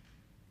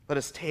 let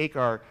us take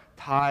our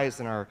tithes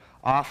and our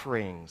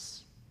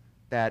offerings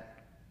that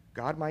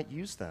God might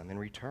use them in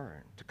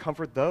return to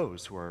comfort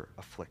those who are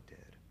afflicted.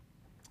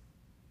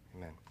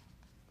 Amen.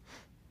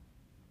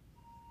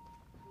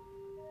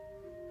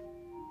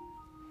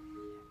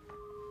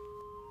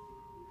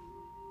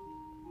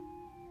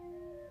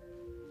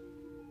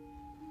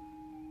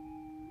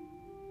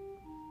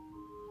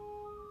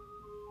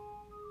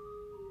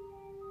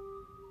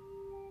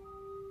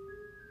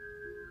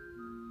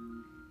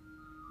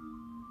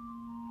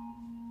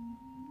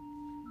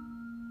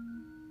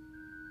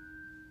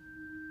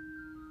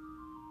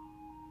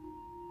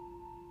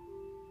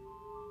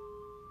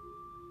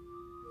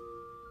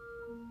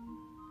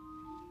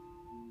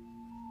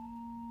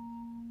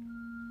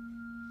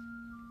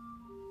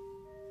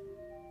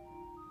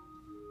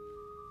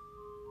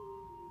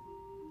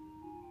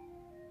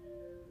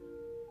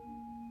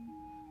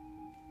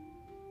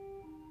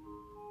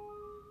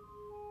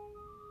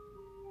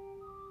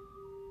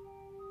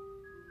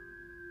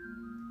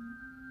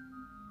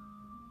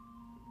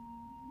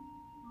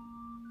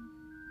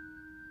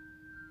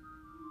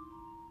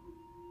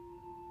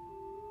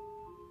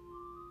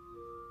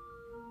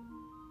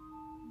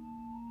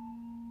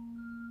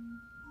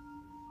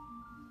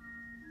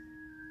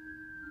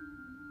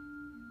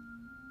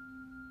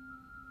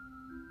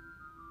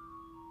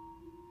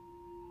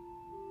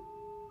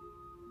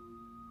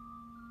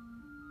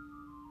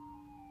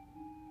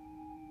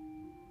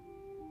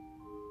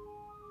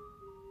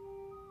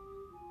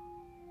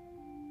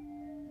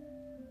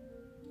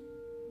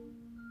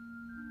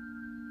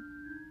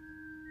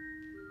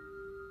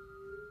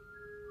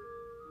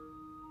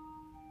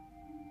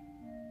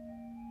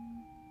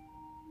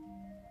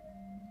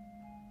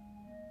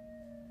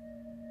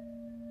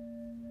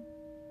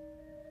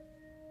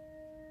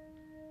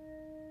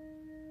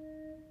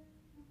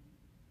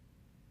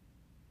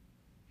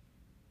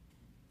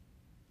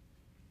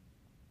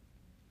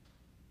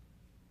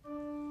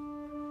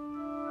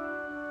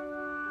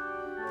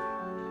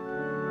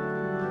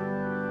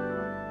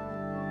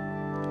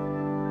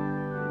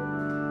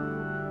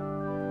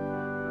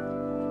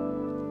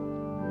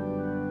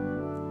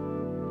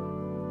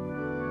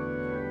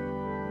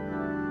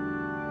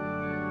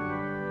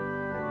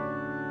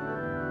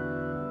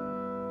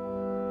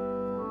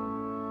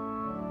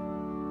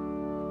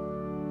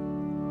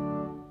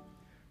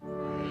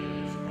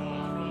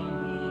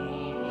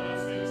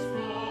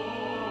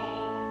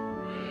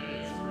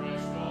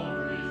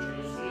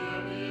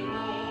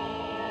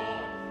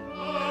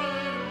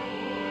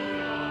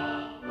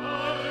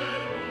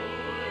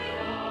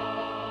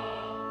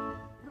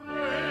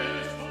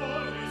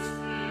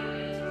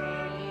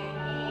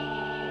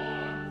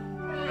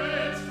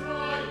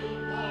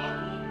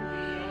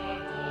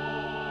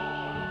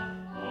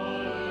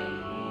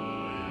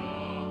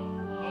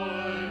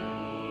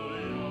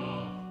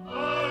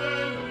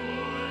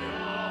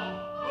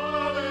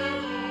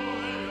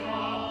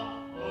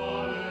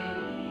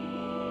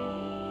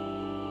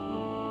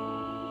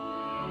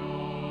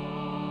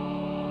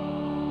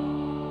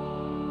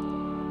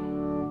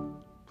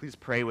 Please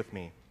pray with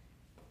me.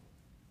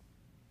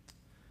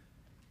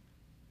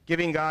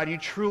 Giving God, you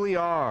truly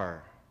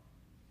are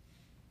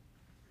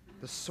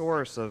the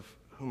source of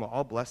whom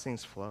all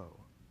blessings flow.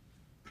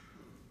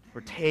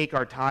 Lord, take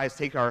our tithes,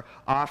 take our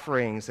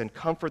offerings, and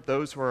comfort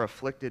those who are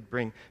afflicted.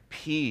 Bring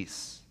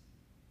peace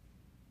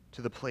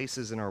to the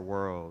places in our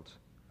world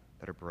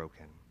that are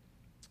broken.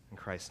 In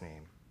Christ's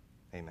name,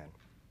 amen.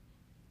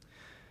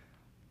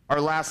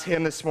 Our last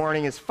hymn this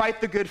morning is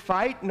Fight the Good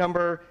Fight,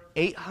 number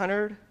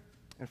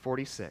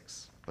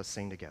 846. Let's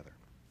sing together.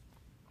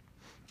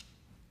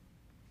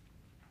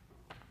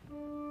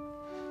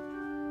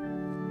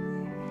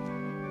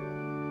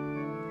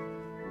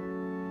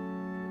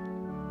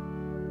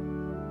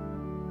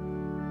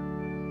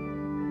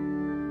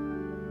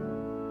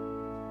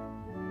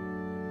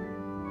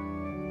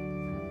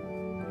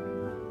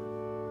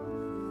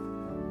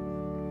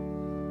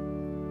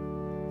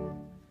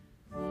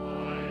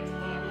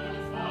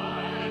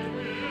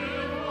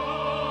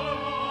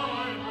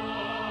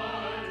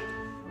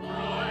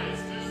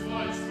 Christ is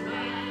thy strength.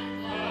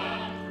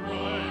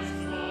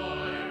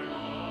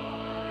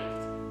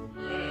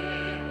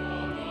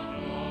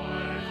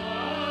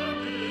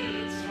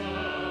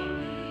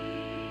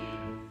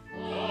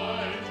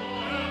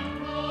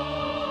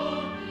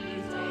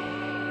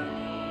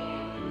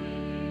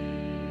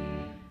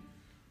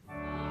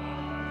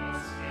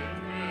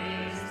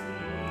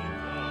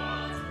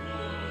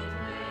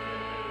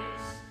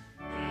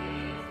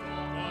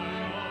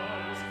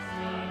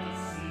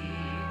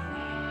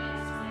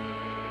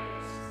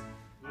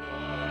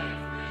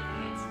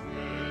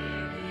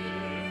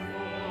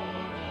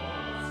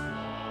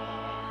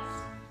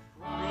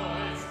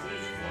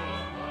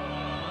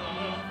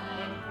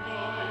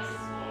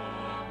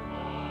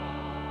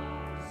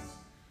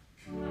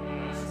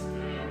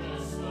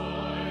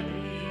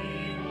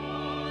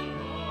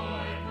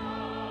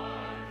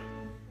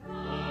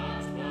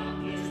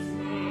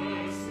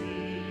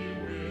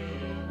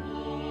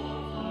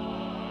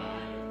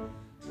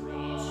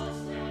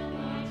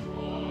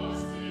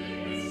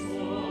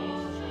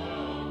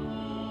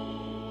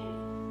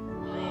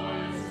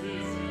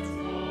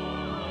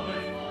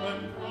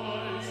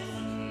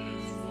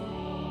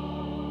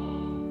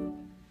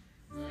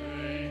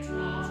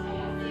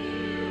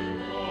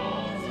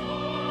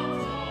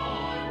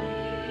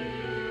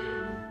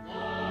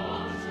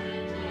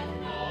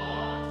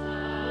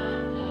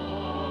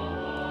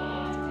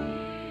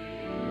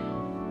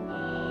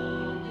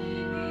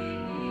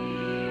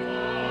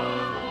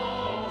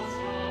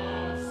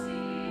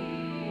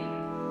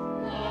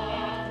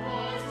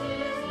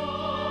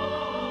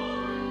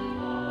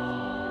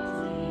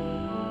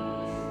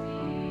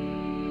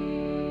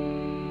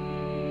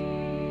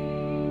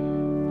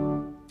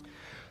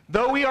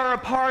 Though we are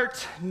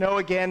apart, know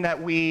again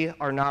that we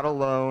are not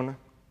alone.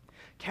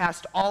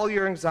 Cast all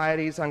your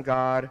anxieties on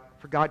God,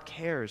 for God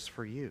cares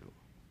for you.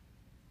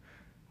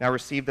 Now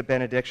receive the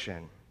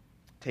benediction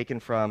taken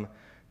from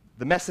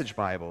the Message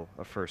Bible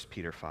of 1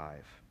 Peter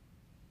 5.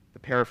 The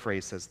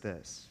paraphrase says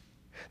this: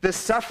 "This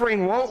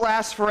suffering won't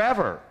last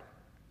forever.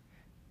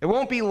 It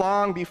won't be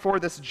long before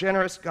this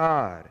generous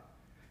God,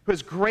 who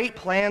has great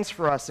plans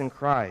for us in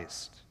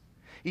Christ,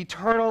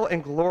 eternal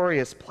and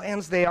glorious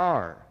plans they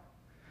are,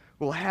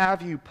 will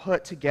have you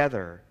put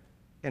together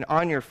and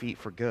on your feet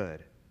for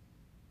good.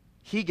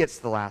 He gets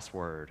the last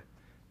word.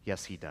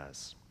 Yes, he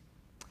does."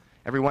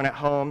 Everyone at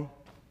home,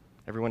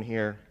 everyone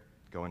here,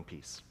 go in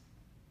peace.